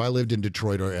you know what? If I lived in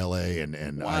Detroit or L.A.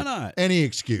 and why not? Any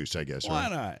excuse, I guess. Why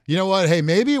right? not? You know what? Hey,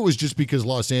 maybe it was just because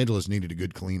Los Angeles needed a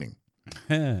good cleaning.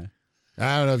 And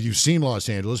I don't know if you've seen Los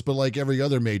Angeles, but like every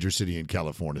other major city in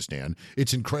California, Stan,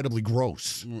 it's incredibly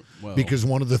gross. Well, because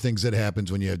one of the things that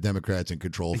happens when you have Democrats in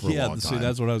control for a long time. See,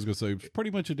 that's what I was going to say. It's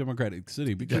pretty much a Democratic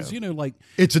city because, like...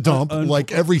 It's a dump,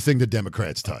 like everything the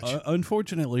Democrats touch.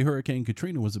 Unfortunately, Hurricane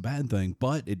Katrina was a bad thing,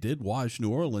 but it did wash New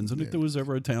Orleans, and if there was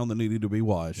ever a town that needed to be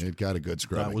washed... It got a good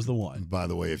scrubbing. That was the one. By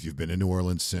the way, if you've been in New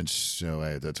Orleans since,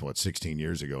 that's what, 16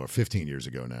 years ago or 15 years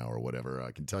ago now or whatever,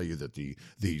 I can tell you that the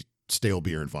stale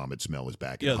beer and vomit smell is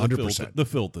back at 100%. The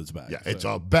filth is back. Yeah, it's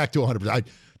all back to 100%.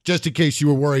 Just in case you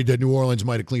were worried that New Orleans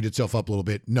might have cleaned itself up a little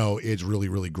bit, no, it's really,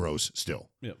 really gross still.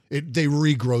 Yep. They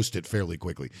regrossed it fairly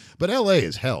quickly. But L.A.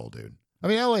 is hell, dude. I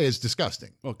mean, L.A. is disgusting.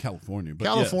 Well, California. But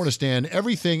California, Stan,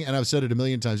 everything, and I've said it a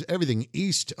million times, everything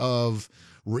east of,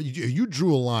 you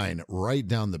drew a line right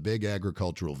down the big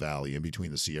agricultural valley in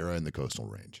between the Sierra and the Coastal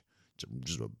Range. It's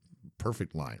just a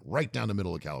perfect line right down the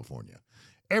middle of California.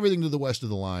 Everything to the west of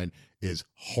the line is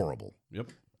horrible.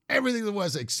 Yep. Everything to the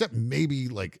west, except maybe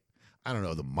I don't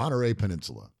know, the Monterey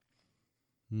Peninsula.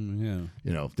 Yeah.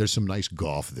 There's some nice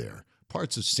golf there.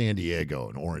 Parts of San Diego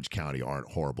and Orange County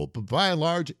aren't horrible. But by and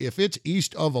large, if it's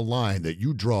east of a line that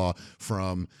you draw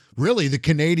from really the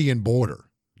Canadian border,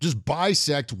 just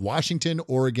bisect Washington,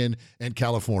 Oregon, and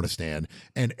California, Stan,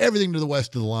 and everything to the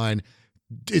west of the line,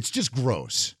 it's just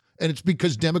gross. And it's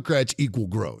because Democrats equal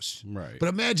gross. Right. But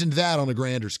imagine that on a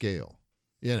grander scale.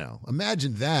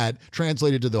 Imagine that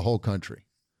translated to the whole country.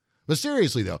 But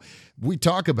seriously, though, we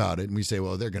talk about it and we say,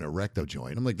 well, they're going to wreck the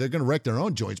joint. I'm like, they're going to wreck their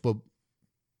own joints. But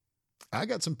I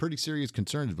got some pretty serious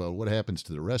concerns about what happens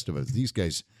to the rest of us. These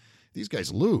guys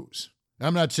lose.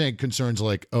 I'm not saying concerns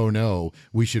like, oh, no,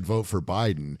 we should vote for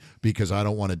Biden because I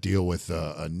don't want to deal with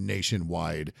a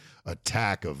nationwide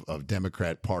attack of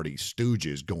Democrat Party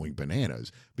stooges going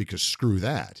bananas, because screw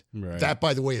that. Right. That,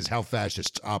 by the way, is how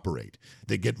fascists operate.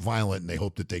 They get violent and they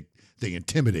hope that they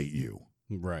intimidate you.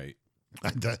 Right.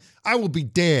 I will be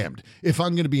damned if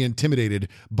I'm going to be intimidated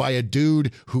by a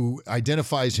dude who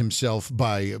identifies himself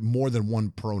by more than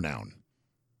one pronoun.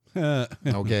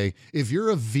 Okay? If you're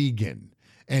a vegan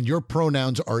and your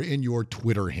pronouns are in your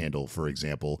Twitter handle, for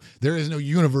example, there is no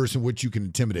universe in which you can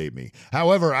intimidate me.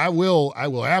 However, I will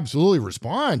absolutely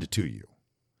respond to you.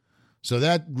 So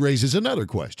that raises another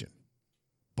question.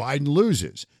 Biden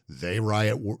loses. They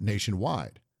riot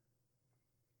nationwide.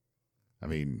 I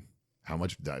mean, how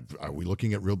much are we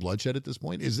looking at real bloodshed at this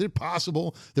point? Is it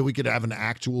possible that we could have an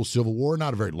actual civil war?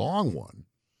 Not a very long one.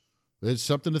 It's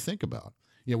something to think about.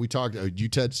 We talked, you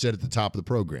said at the top of the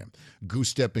program, goose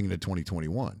stepping into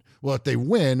 2021. Well, if they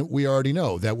win, we already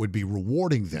know that would be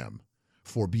rewarding them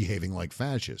for behaving like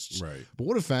fascists. Right. But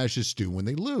what do fascists do when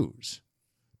they lose?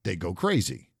 They go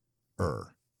crazy.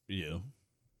 Yeah.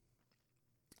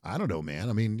 I don't know, man.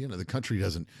 I mean, the country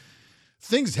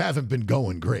things haven't been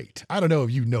going great. I don't know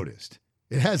if you noticed.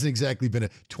 It hasn't exactly been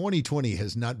 2020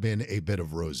 has not been a bed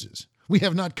of roses. We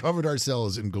have not covered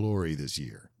ourselves in glory this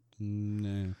year.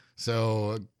 No.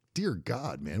 So, dear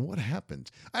God, man, what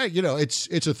happens?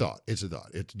 It's a thought. It's a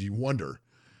thought. You wonder,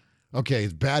 okay,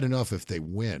 it's bad enough if they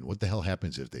win. What the hell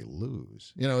happens if they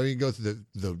lose? You go through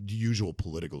the usual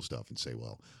political stuff and say,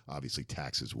 well, obviously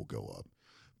taxes will go up.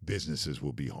 Businesses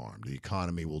will be harmed. The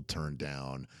economy will turn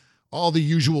down. All the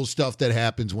usual stuff that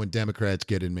happens when Democrats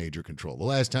get in major control. The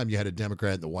last time you had a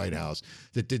Democrat in the White House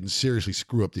that didn't seriously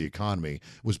screw up the economy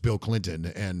was Bill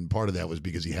Clinton, and part of that was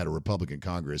because he had a Republican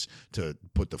Congress to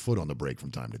put the foot on the brake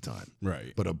from time to time.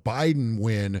 Right. But a Biden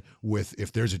win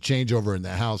if there's a changeover in the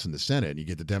House and the Senate, and you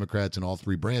get the Democrats in all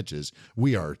three branches,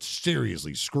 we are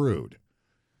seriously screwed.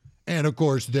 And, of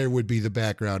course, there would be the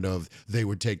background of they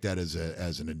would take that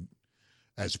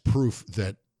as proof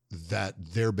that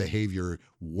their behavior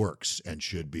works and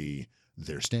should be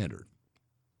their standard.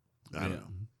 I don't know.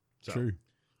 So. True.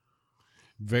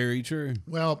 Very true.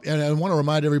 Well, and I want to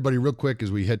remind everybody real quick as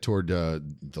we head toward the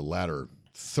latter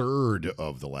third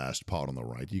of the last pod on the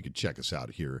right. You can check us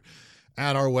out here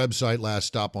at our website,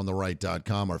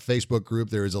 laststopontheright.com. Our Facebook group,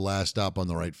 there is a Last Stop on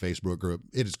the Right Facebook group.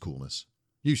 It is coolness.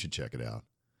 You should check it out.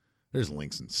 There's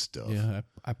links and stuff. Yeah,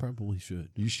 I probably should.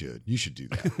 You should do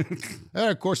that. And,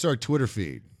 of course, our Twitter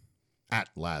feed. At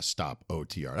Last Stop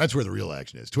OTR. That's where the real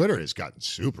action is. Twitter has gotten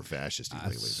super fascist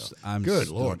lately, though. Good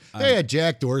Lord. They had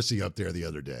Jack Dorsey up there the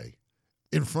other day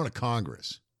in front of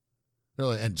Congress.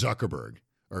 And Zuckerberg,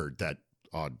 or that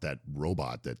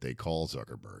robot that they call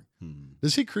Zuckerberg.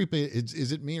 Does he creep?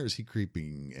 Is it me or is he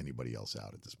creeping anybody else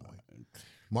out at this point?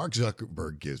 Mark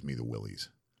Zuckerberg gives me the willies.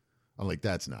 I'm like,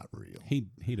 that's not real.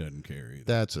 He doesn't care either.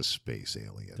 That's a space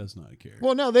alien. Does not care.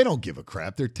 Well, no, they don't give a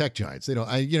crap. They're tech giants. They don't.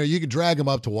 You can drag them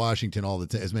up to Washington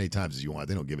as many times as you want.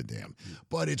 They don't give a damn.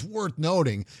 But it's worth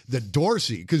noting that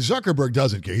Dorsey, because Zuckerberg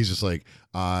doesn't care. He's just like,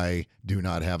 I do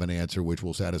not have an answer which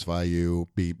will satisfy you.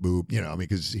 Beep boop.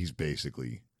 Because he's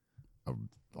basically an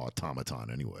automaton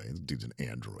anyway. This dude's an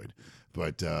android.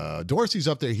 But Dorsey's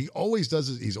up there. He always does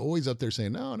this. He's always up there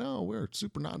saying, no, we're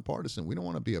super nonpartisan. We don't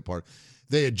want to be a part.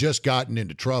 They had just gotten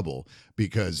into trouble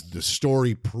because the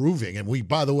story proving, and we,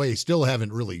 by the way, still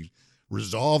haven't really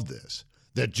resolved this,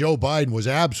 that Joe Biden was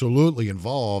absolutely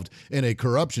involved in a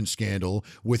corruption scandal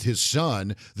with his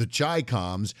son, the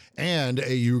Chi-Coms, and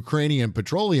a Ukrainian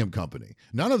petroleum company.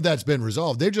 None of that's been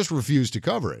resolved. They just refused to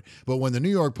cover it. But when the New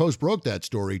York Post broke that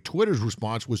story, Twitter's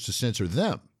response was to censor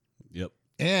them. Yep.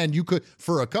 And you could,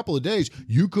 for a couple of days,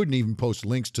 you couldn't even post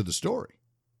links to the story.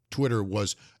 Twitter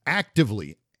was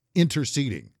actively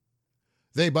interceding.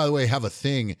 They, by the way, have a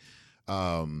thing.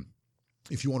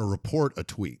 If you want to report a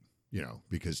tweet,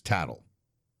 because tattle,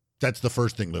 that's the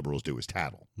first thing liberals do is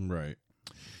tattle. Right.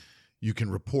 You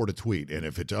can report a tweet, and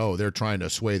if it's, they're trying to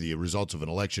sway the results of an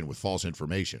election with false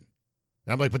information.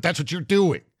 And I'm like, but that's what you're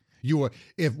doing.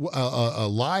 If a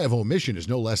lie of omission is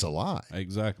no less a lie.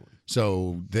 Exactly.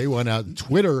 So they went out,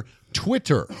 Twitter,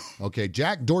 okay,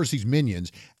 Jack Dorsey's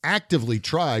minions actively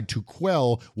tried to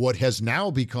quell what has now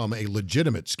become a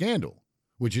legitimate scandal,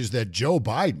 which is that Joe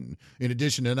Biden, in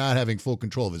addition to not having full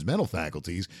control of his mental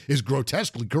faculties, is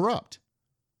grotesquely corrupt.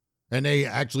 And they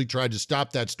actually tried to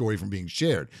stop that story from being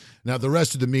shared. Now, the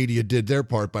rest of the media did their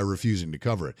part by refusing to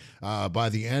cover it. By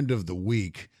the end of the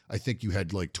week, I think you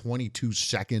had like 22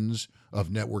 seconds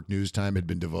of network news time had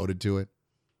been devoted to it.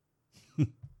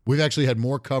 We've actually had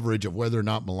more coverage of whether or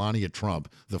not Melania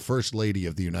Trump, the first lady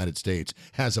of the United States,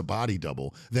 has a body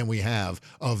double than we have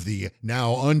of the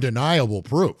now undeniable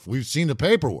proof. We've seen the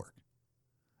paperwork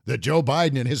that Joe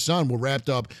Biden and his son were wrapped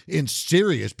up in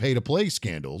serious pay-to-play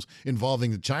scandals involving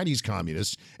the Chinese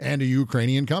communists and a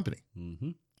Ukrainian company,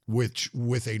 which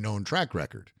with a known track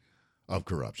record of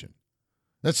corruption.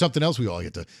 That's something else we all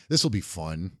get to. This will be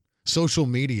fun. Social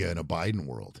media in a Biden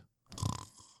world.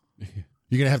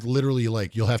 You're going to have to literally,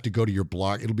 you'll have to go to your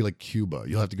block. It'll be like Cuba.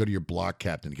 You'll have to go to your block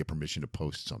captain to get permission to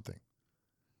post something.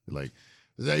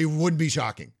 It wouldn't be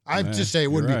shocking. I'd just say it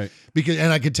wouldn't be. Because,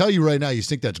 and I can tell you right now, you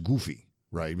think that's goofy,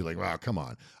 right? You'd be like, wow, come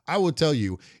on. I will tell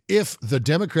you, if the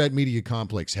Democrat media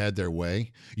complex had their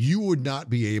way, you would not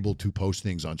be able to post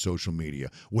things on social media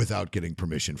without getting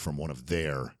permission from one of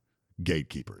their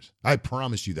gatekeepers. I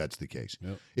promise you that's the case.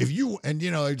 Yep. If you,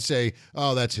 I'd say,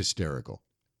 oh, that's hysterical.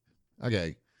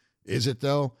 Okay. Is it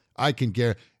though? I can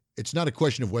guarantee it's not a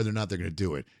question of whether or not they're going to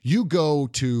do it. You go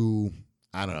to,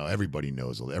 I don't know, everybody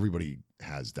knows, everybody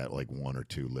has that one or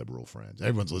two liberal friends.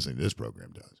 Everyone's listening to this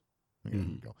program does.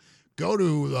 Go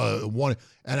to one,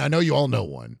 and I know you all know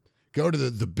one. Go to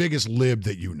the biggest lib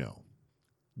that you know.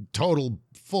 Total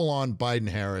full-on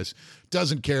Biden-Harris.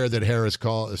 Doesn't care that Harris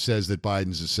says that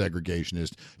Biden's a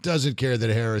segregationist. Doesn't care that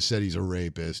Harris said he's a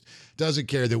rapist. Doesn't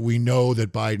care that we know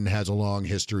that Biden has a long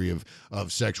history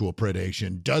of sexual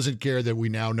predation. Doesn't care that we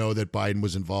now know that Biden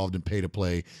was involved in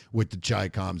pay-to-play with the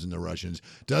Chi-Coms and the Russians.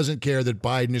 Doesn't care that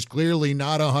Biden is clearly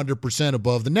not 100%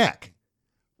 above the neck.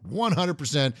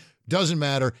 100%. Doesn't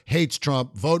matter, hates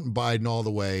Trump, voting Biden all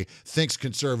the way, thinks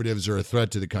conservatives are a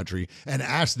threat to the country, and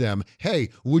ask them, hey,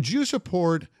 would you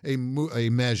support a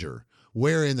measure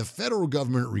wherein the federal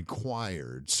government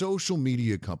required social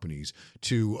media companies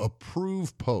to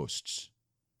approve posts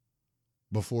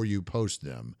before you post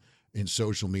them in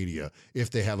social media if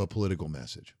they have a political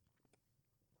message?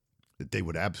 That they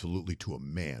would absolutely, to a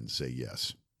man, say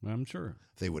yes. I'm sure.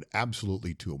 They would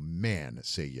absolutely, to a man,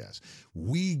 say yes.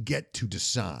 We get to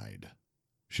decide.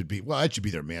 It should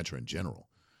be their mantra in general.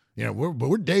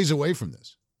 We're days away from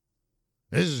this.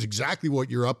 This is exactly what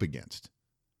you're up against.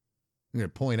 I'm going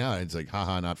to point out, it's like,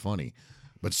 haha, not funny.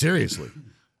 But seriously,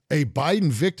 a Biden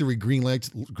victory green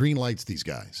lights these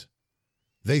guys.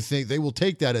 They think they will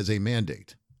take that as a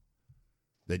mandate.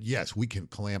 That, yes, we can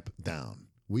clamp down.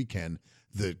 We can.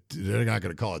 They're not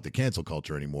going to call it the cancel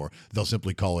culture anymore. They'll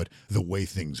simply call it the way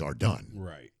things are done.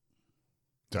 Right.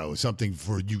 So something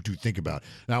for you to think about.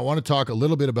 Now, I want to talk a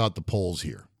little bit about the polls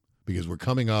here because we're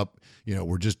coming up,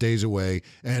 we're just days away,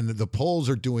 and the polls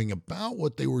are doing about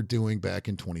what they were doing back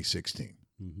in 2016,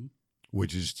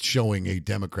 which is showing a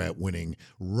Democrat winning,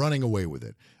 running away with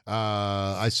it.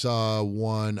 I saw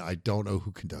one. I don't know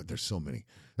who conducted. There's so many.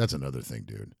 That's another thing,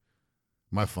 dude.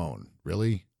 My phone.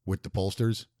 Really? With the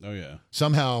pollsters. Oh, yeah.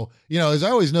 Somehow, as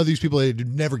I always know, these people, they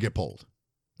never get polled.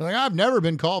 They're like, I've never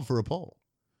been called for a poll.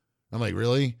 I'm like,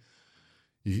 really?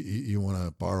 You want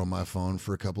to borrow my phone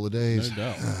for a couple of days? No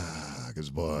doubt. Because,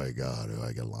 boy, God,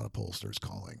 I get a lot of pollsters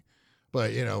calling.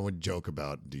 But, you know, we joke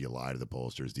about, do you lie to the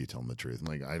pollsters? Do you tell them the truth? I'm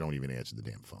like, I don't even answer the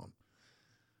damn phone.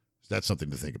 That's something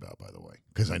to think about, by the way,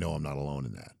 because I know I'm not alone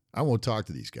in that. I won't talk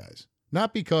to these guys.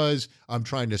 Not because I'm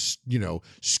trying to, you know,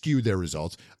 skew their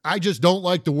results. I just don't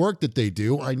like the work that they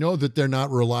do. I know that they're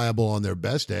not reliable on their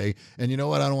best day. And you know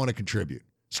what? I don't want to contribute.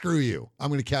 Screw you. I'm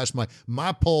going to cast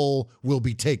my poll will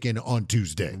be taken on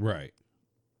Tuesday. Right.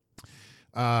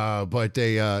 But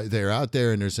they're out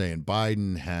there and they're saying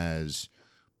Biden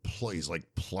he's like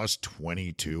plus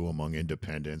 22 among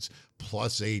independents,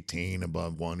 plus 18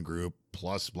 above one group,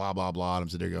 plus blah, blah, blah. And I'm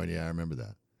sitting there going, yeah, I remember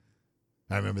that.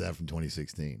 I remember that from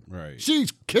 2016. Right.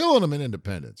 She's killing them in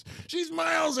independence. She's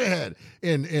miles ahead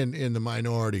in the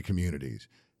minority communities.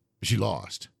 She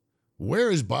lost. Where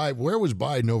was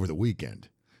Biden over the weekend?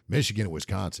 Michigan and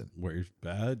Wisconsin. Where's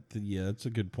bad? Yeah, that's a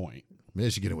good point.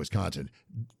 Michigan and Wisconsin.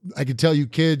 I can tell you,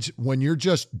 kids, when you're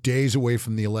just days away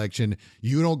from the election,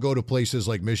 you don't go to places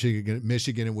like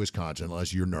Michigan and Wisconsin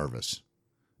unless you're nervous.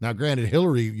 Now, granted,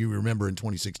 Hillary, you remember in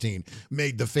 2016,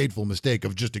 made the fateful mistake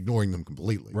of just ignoring them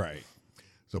completely. Right.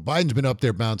 So Biden's been up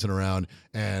there bouncing around,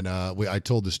 and I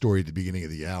told the story at the beginning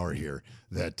of the hour here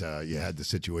that you had the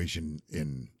situation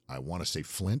in, I want to say,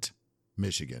 Flint,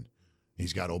 Michigan.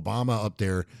 He's got Obama up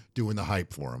there doing the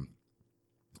hype for him,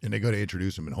 and they go to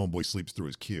introduce him, and homeboy sleeps through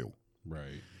his cue.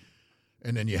 Right.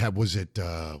 And then you have,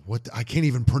 I can't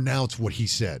even pronounce what he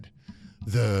said,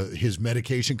 his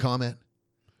medication comment.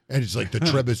 And it's like the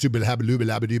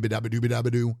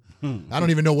I don't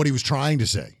even know what he was trying to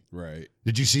say. Right.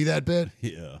 Did you see that bit?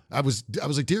 Yeah. I was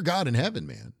like, dear God in heaven,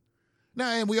 man. Now,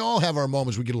 and we all have our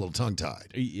moments we get a little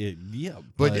tongue-tied. Yeah.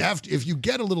 But if you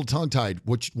get a little tongue-tied,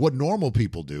 what normal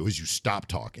people do is you stop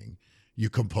talking, you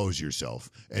compose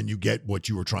yourself, and you get what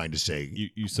you were trying to say.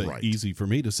 You say right. Easy for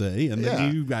me to say, and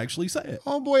then you actually say it.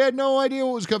 Oh boy, I had no idea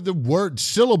what was coming. The word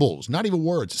syllables, not even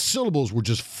words, syllables were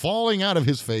just falling out of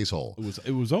his face hole.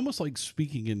 It was almost like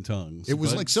speaking in tongues. It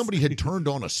was like somebody had turned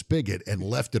on a spigot and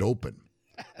left it open.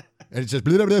 And it says,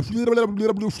 I'm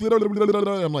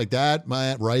like, that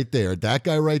man right there, that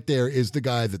guy right there is the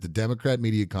guy that the Democrat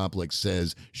media complex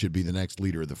says should be the next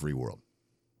leader of the free world.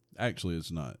 Actually,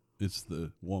 it's not. It's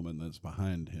the woman that's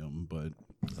behind him, but...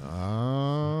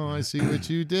 Oh, I see what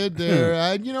you did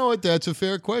there. You know what? That's a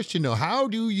fair question, though. How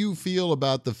do you feel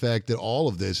about the fact that all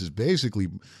of this is basically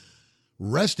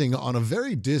resting on a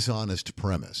very dishonest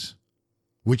premise,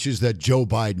 which is that Joe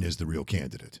Biden is the real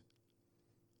candidate?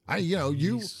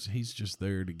 He's just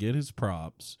there to get his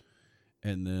props,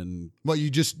 and then... Well,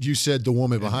 you said the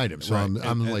woman behind him, so right,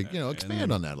 I'm like,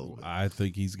 expand on that a little bit. I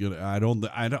think he's gonna. I don't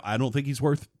think he's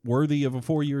worthy of a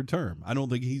 4-year term. I don't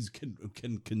think he's can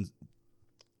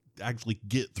actually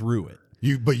get through it.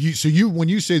 When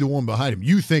you say the woman behind him,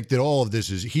 you think that all of this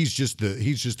is he's just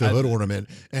a hood ornament,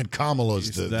 and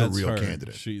Kamala's the real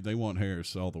candidate. They want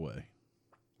Harris all the way.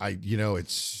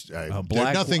 It's a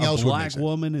black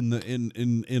woman in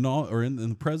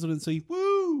the presidency.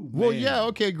 Woo! Well, man. yeah,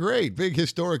 okay, great, big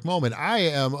historic moment. I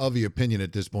am of the opinion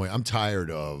at this point, I'm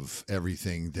tired of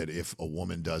everything that if a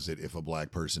woman does it, if a black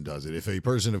person does it, if a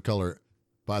person of color,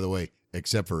 by the way,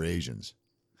 except for Asians,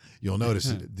 you'll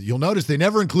notice they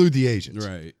never include the Asians,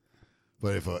 right?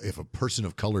 But if a person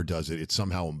of color does it, it's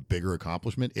somehow a bigger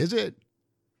accomplishment. Is it?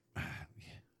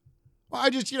 Well, I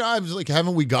was like,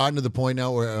 haven't we gotten to the point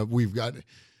now where we've got,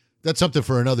 that's something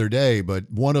for another day,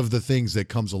 but one of the things that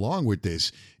comes along with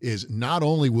this is not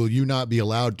only will you not be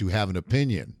allowed to have an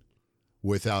opinion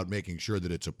without making sure that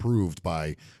it's approved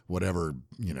by whatever,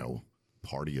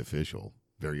 party official,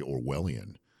 very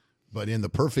Orwellian, but in the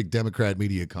perfect Democrat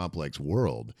media complex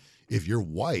world, if you're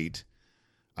white,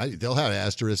 they'll have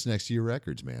asterisks next to your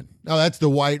records, man. No, that's the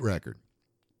white record.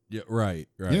 Yeah, right.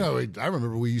 I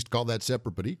remember we used to call that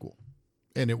separate but equal.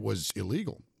 And it was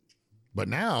illegal. But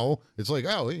now it's like,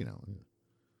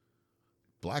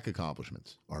 black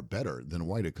accomplishments are better than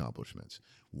white accomplishments.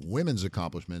 Women's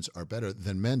accomplishments are better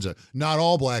than men's. Not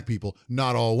all black people,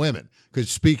 not all women. Because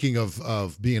speaking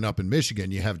of being up in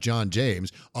Michigan, you have John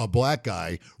James, a black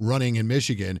guy running in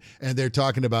Michigan, and they're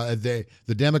talking about the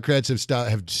Democrats have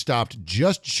stopped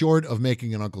just short of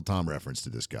making an Uncle Tom reference to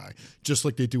this guy, just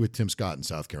like they do with Tim Scott in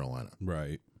South Carolina.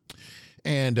 Right.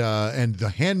 And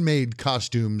the handmade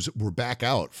costumes were back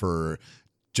out for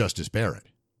Justice Barrett,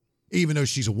 even though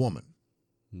she's a woman.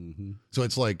 Mm-hmm. So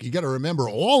it's like, you got to remember,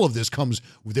 all of this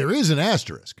there is an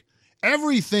asterisk.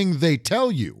 Everything they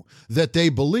tell you that they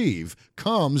believe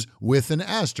comes with an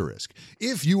asterisk.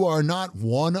 If you are not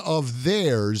one of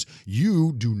theirs,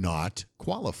 you do not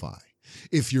qualify.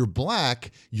 If you're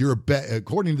black,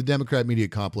 according to the Democrat media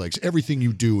complex, everything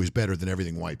you do is better than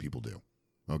everything white people do.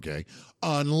 Okay?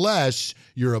 Unless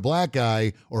you're a black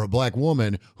guy or a black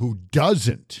woman who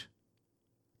doesn't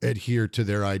adhere to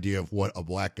their idea of what a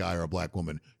black guy or a black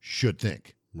woman should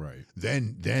think. Right.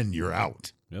 Then you're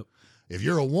out. Yep. If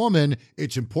you're a woman,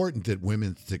 it's important that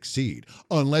women succeed.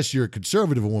 Unless you're a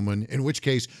conservative woman, in which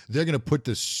case they're going to put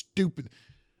this stupid...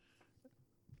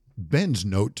 Ben's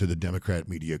note to the Democrat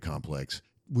media complex,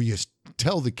 will you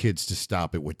tell the kids to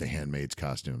stop it with the handmaids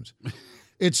costumes?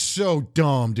 It's so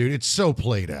dumb, dude. It's so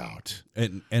played out.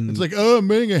 And it's like, oh, I'm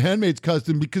wearing a handmaid's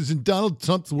costume because in Donald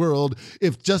Trump's world,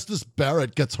 if Justice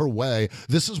Barrett gets her way,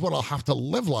 this is what I'll have to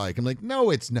live like. I'm like, no,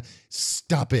 it's not.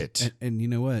 Stop it. And you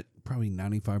know what? Probably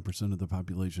 95% of the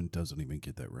population doesn't even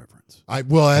get that reference.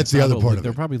 That's the other part of it.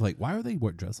 They're probably like, why are they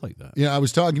dressed like that? Yeah, I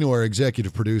was talking to our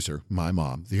executive producer, my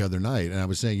mom, the other night, and I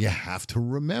was saying, you have to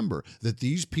remember that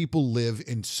these people live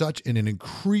in an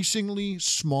increasingly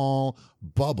small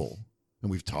bubble. And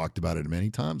we've talked about it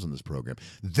many times on this program.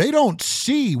 They don't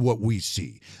see what we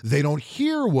see. They don't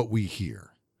hear what we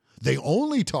hear. They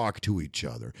only talk to each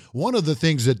other. One of the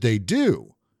things that they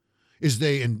do is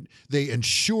they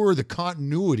ensure the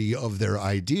continuity of their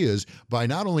ideas by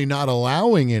not only not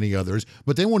allowing any others,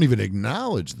 but they won't even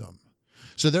acknowledge them.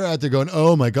 So they're out there going,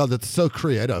 oh my God, that's so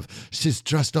creative. She's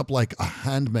dressed up like a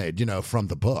handmaid, from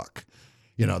the book,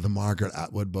 the Margaret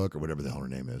Atwood book or whatever the hell her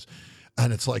name is.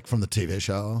 And it's like from the TV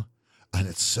show. And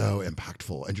it's so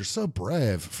impactful. And you're so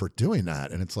brave for doing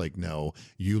that. And it's like, no,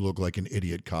 you look like an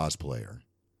idiot cosplayer.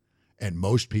 And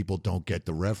most people don't get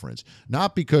the reference.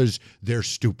 Not because they're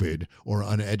stupid or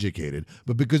uneducated,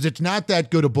 but because it's not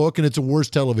that good a book and it's a worse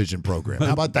television program.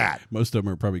 How about that? Most of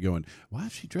them are probably going, why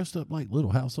is she dressed up like Little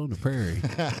House on the Prairie?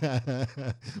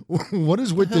 What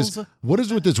is with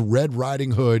this Red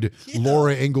Riding Hood,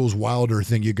 Laura Ingalls Wilder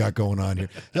thing you got going on here?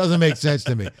 Doesn't make sense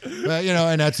to me.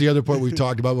 And that's the other part we've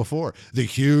talked about before. The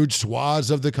huge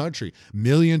swaths of the country,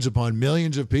 millions upon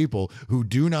millions of people who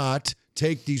do not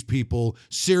take these people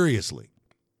seriously.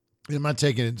 I'm not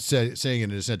saying it in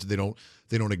a sense that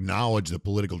they don't acknowledge the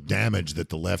political damage that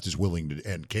the left is willing to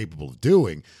and capable of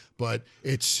doing, but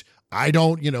one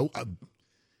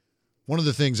of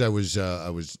the things I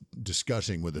was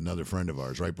discussing with another friend of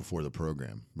ours right before the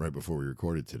program, right before we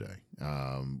recorded today,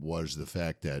 was the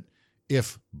fact that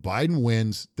if Biden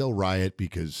wins, they'll riot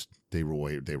because they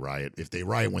riot. If they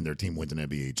riot when their team wins an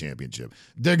NBA championship,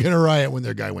 they're going to riot when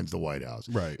their guy wins the White House.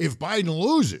 Right. If Biden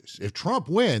loses, if Trump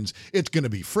wins, it's going to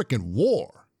be freaking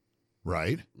war,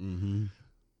 right? Mm-hmm.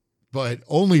 But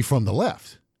only from the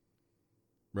left.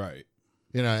 Right.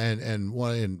 And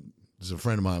as a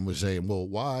friend of mine was saying, well,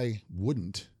 why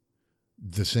wouldn't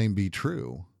the same be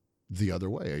true the other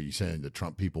way? Are you saying the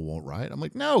Trump people won't riot? I'm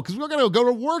like, no, because we're going to go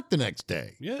to work the next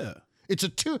day. Yeah.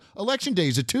 Election day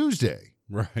is a Tuesday.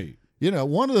 Right.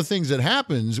 One of the things that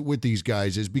happens with these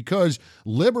guys is because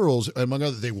liberals, among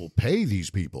others, they will pay these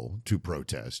people to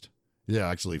protest. They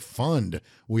actually fund.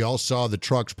 We all saw the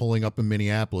trucks pulling up in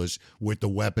Minneapolis with the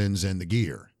weapons and the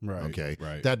gear. Right. Okay.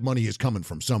 Right. That money is coming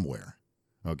from somewhere.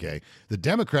 Okay. The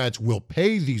Democrats will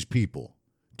pay these people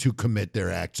to commit their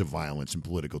acts of violence and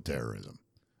political terrorism.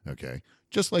 Okay.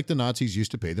 Just like the Nazis used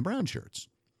to pay the brown shirts.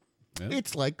 Yep.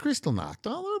 It's like Kristallnacht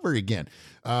all over again.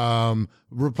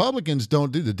 Republicans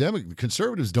don't do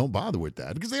conservatives don't bother with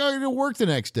that because they already work the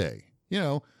next day.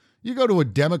 You go to a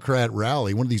Democrat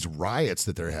rally, one of these riots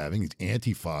that they're having, these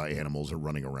Antifa animals are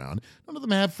running around. None of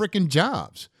them have freaking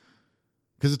jobs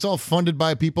because it's all funded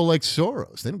by people like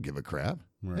Soros. They don't give a crap.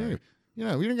 Right. You're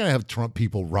not going to have Trump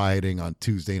people rioting on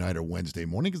Tuesday night or Wednesday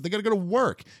morning because they got to go to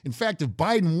work. In fact, if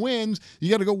Biden wins, you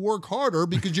got to go work harder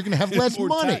because you're going to have less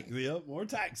money. More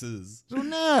taxes. So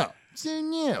no.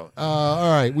 All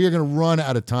right, we are going to run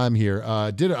out of time here.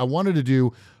 I wanted to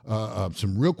do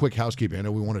some real quick housekeeping. I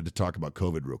know we wanted to talk about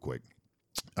COVID real quick,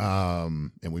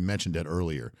 and we mentioned that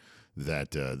earlier.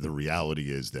 That the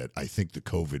reality is that I think the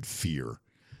COVID fear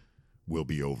will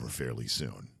be over fairly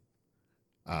soon.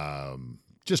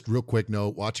 Just real quick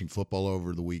note, watching football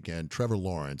over the weekend, Trevor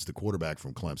Lawrence, the quarterback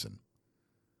from Clemson,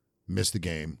 missed the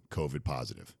game, COVID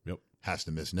positive. Yep. Has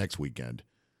to miss next weekend.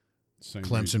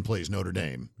 Clemson plays Notre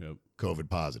Dame, yep.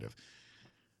 COVID positive.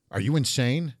 Are you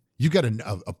insane? You got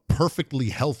a perfectly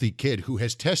healthy kid who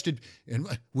has tested, and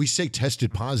we say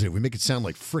tested positive. We make it sound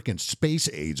like freaking space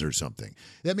AIDS or something.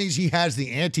 That means he has the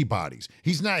antibodies.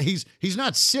 He's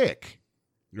not sick.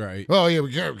 Right. Oh, yeah,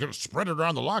 we're going to spread it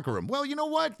around the locker room. Well, you know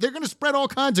what? They're going to spread all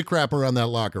kinds of crap around that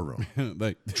locker room.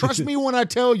 Trust me when I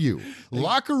tell you,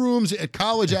 locker rooms at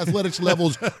college athletics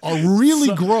levels are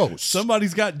really gross.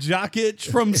 Somebody's got jock itch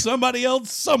from somebody else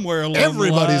somewhere along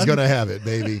Everybody's the going to have it,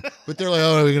 baby. But they're like,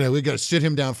 oh, we got to sit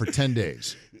him down for 10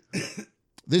 days.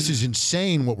 This is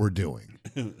insane what we're doing.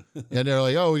 And they're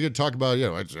like, oh, we could talk about,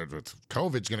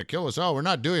 COVID's going to kill us. Oh, we're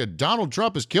not doing it. Donald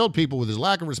Trump has killed people with his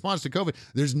lack of response to COVID.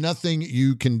 There's nothing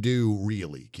you can do,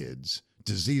 really, kids.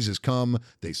 Diseases come,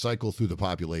 they cycle through the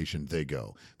population, they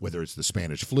go. Whether it's the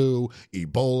Spanish flu,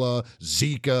 Ebola,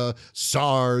 Zika,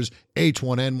 SARS,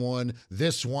 H1N1,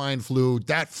 this swine flu,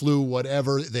 that flu,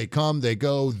 whatever, they come, they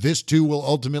go. This too will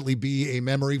ultimately be a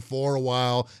memory for a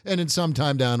while, and then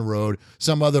sometime down the road,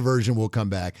 some other version will come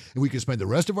back, and we can spend the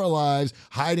rest of our lives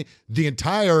hiding. The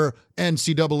entire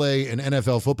NCAA and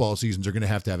NFL football seasons are going to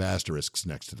have asterisks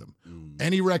next to them.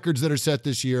 Any records that are set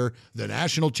this year, the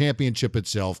national championship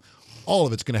itself, all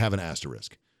of it's going to have an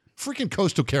asterisk. Freaking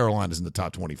Coastal Carolina's in the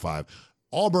top 25.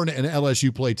 Auburn and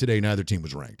LSU played today. Neither team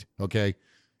was ranked, okay?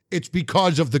 It's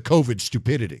because of the COVID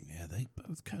stupidity. Yeah, they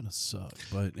both kind of suck.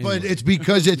 But it's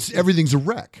because everything's a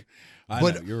wreck.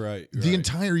 But you're right. The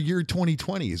entire year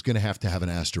 2020 is going to have an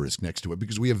asterisk next to it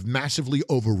because we have massively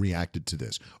overreacted to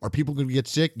this. Are people going to get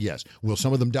sick? Yes. Will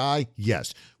some of them die?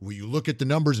 Yes. Will you look at the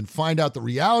numbers and find out the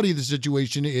reality of the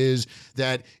situation is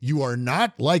that you are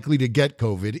not likely to get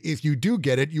COVID. If you do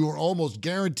get it, you are almost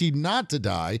guaranteed not to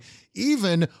die.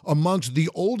 Even amongst the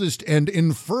oldest and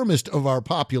infirmest of our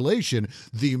population,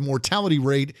 the mortality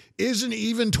rate isn't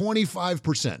even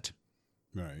 25%.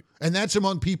 Right. And that's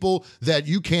among people that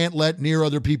you can't let near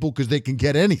other people because they can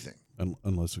get anything.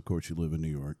 Unless, of course, you live in New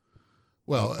York.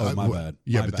 Well, my bad.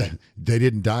 Yeah, but they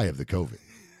didn't die of the COVID.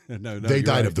 No, they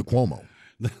died of the Cuomo.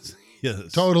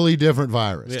 Yes. Totally different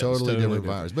virus. Yes, totally different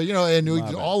virus. But,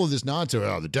 and all of this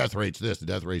nonsense, the death rate's this, the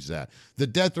death rate's that. The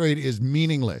death rate is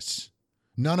meaningless.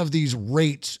 None of these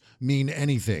rates mean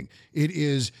anything.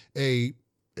 It's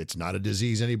not a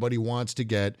disease anybody wants to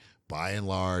get. By and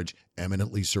large,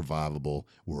 eminently survivable.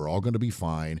 We're all going to be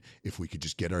fine if we could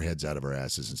just get our heads out of our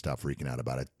asses and stop freaking out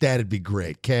about it. That'd be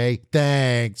great, okay?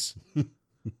 Thanks.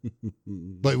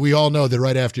 But we all know that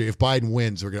right after, if Biden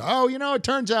wins, we're going to, it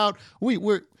turns out we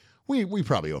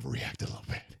probably overreacted a little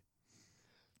bit.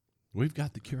 We've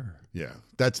got the cure. Yeah,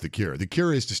 that's the cure. The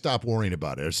cure is to stop worrying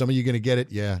about it. Are some of you going to get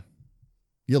it? Yeah.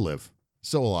 You'll live.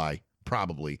 So will I.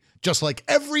 Probably. Just like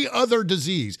every other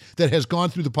disease that has gone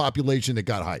through the population that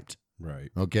got hyped.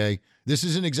 Right. Okay? This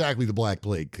isn't exactly the Black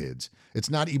Plague, kids. It's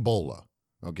not Ebola.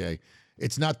 Okay?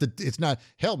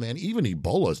 Hell, man, even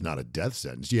Ebola is not a death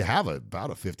sentence. You have about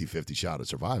a 50-50 shot of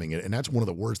surviving it, and that's one of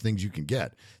the worst things you can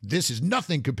get. This is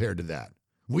nothing compared to that.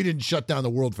 We didn't shut down the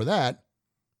world for that.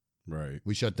 Right.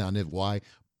 We shut down it. Why?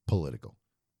 Political.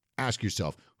 Ask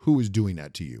yourself, who is doing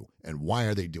that to you, and why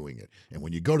are they doing it? And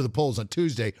when you go to the polls on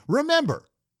Tuesday, remember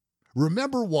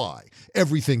why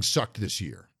everything sucked this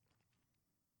year.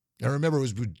 And remember, it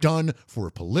was done for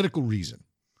a political reason.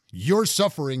 Your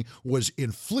suffering was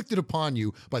inflicted upon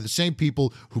you by the same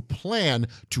people who plan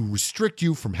to restrict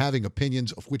you from having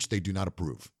opinions of which they do not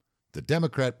approve. The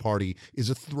Democrat Party is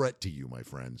a threat to you, my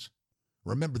friends.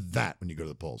 Remember that when you go to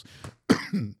the polls.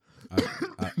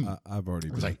 I've already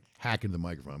been. I was like hacking the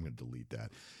microphone. I'm going to delete that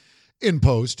in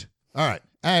post. All right.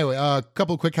 Anyway, a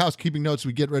couple of quick housekeeping notes.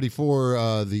 We get ready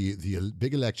for the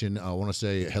big election. I want to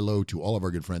say hello to all of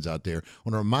our good friends out there. I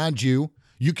want to remind you,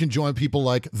 you can join people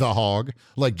like The Hog,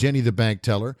 like Jenny the Bank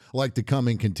Teller, like the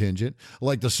Cumming Contingent,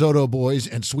 like the Soto Boys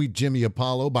and Sweet Jimmy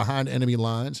Apollo behind enemy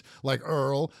lines, like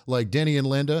Earl, like Denny and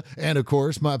Linda, and, of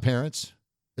course, my parents,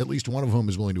 at least one of whom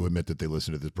is willing to admit that they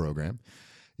listen to this program.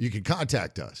 You can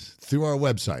contact us through our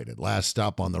website at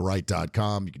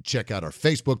laststopontheright.com. You can check out our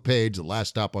Facebook page, the Last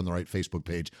Stop on the Right Facebook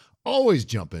page. Always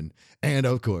jumping. And,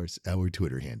 of course, our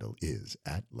Twitter handle is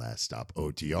at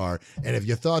LastStopOTR. And if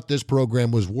you thought this program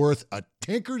was worth a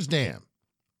tinker's damn,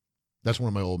 that's one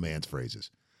of my old man's phrases.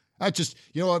 I just,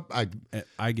 you know what?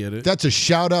 I get it. That's a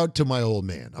shout out to my old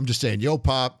man. I'm just saying, yo,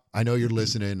 Pop, I know you're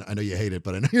listening. I know you hate it,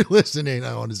 but I know you're listening.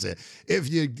 I want to say,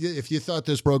 if you thought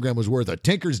this program was worth a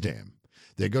tinker's damn,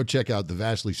 then go check out the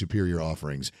vastly superior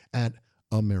offerings at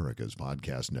America's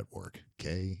Podcast Network,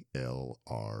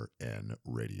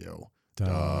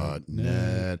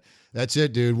 KLRNradio.net. That's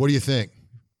it, dude. What do you think?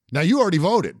 Now, you already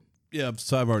voted. Yeah,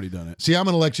 so I've already done it. See, I'm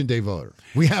an election day voter.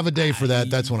 We have a day for that.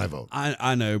 That's when I vote.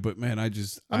 I know, but man,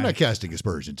 I'm not casting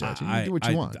aspersions at you. You do what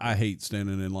you want. I hate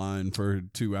standing in line for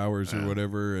 2 hours or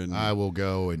whatever. And I will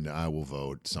go and I will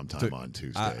vote sometime on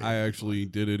Tuesday. I actually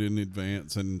did it in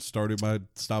advance and started my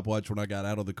stopwatch when I got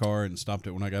out of the car and stopped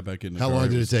it when I got back in the car. How long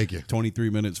did it take you? 23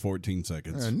 minutes, 14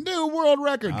 seconds. A new world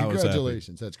record.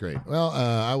 Congratulations. That's great. Well,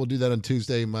 I will do that on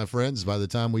Tuesday, my friends. By the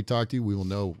time we talk to you, we will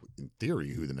know, in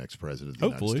theory, who the next president of the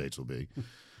United States will be.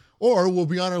 Or we'll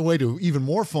be on our way to even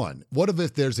more fun. What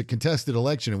if there's a contested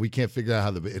election and we can't figure out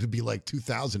how it'd be like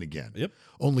 2000 again? Yep.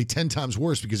 Only 10 times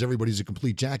worse because everybody's a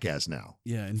complete jackass now.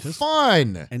 Yeah, and just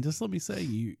fun. And just let me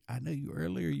say, I know you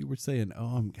earlier you were saying,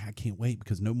 I can't wait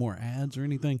because no more ads or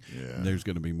anything. Yeah. There's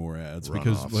going to be more ads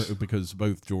because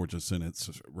both Georgia Senate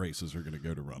races are going to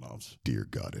go to runoffs. Dear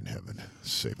God in heaven,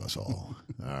 save us all.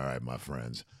 All right, my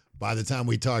friends. By the time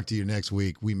we talk to you next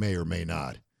week, we may or may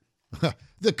not.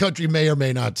 The country may or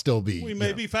may not still be. We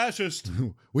may be fascist.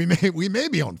 We may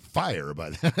be on fire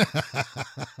by then.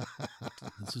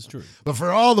 This is true. But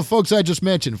for all the folks I just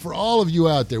mentioned, for all of you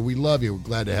out there, we love you. We're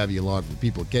glad to have you along for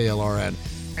people at KLRN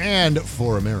and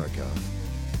for America.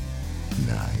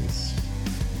 Nice.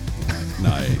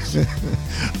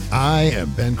 I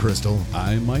am Ben Crystal.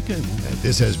 I'm Mike Abel. And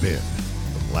this has been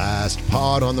the last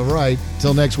pod on the right.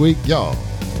 Till next week, y'all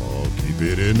keep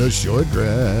it in the short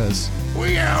grass.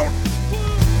 We out.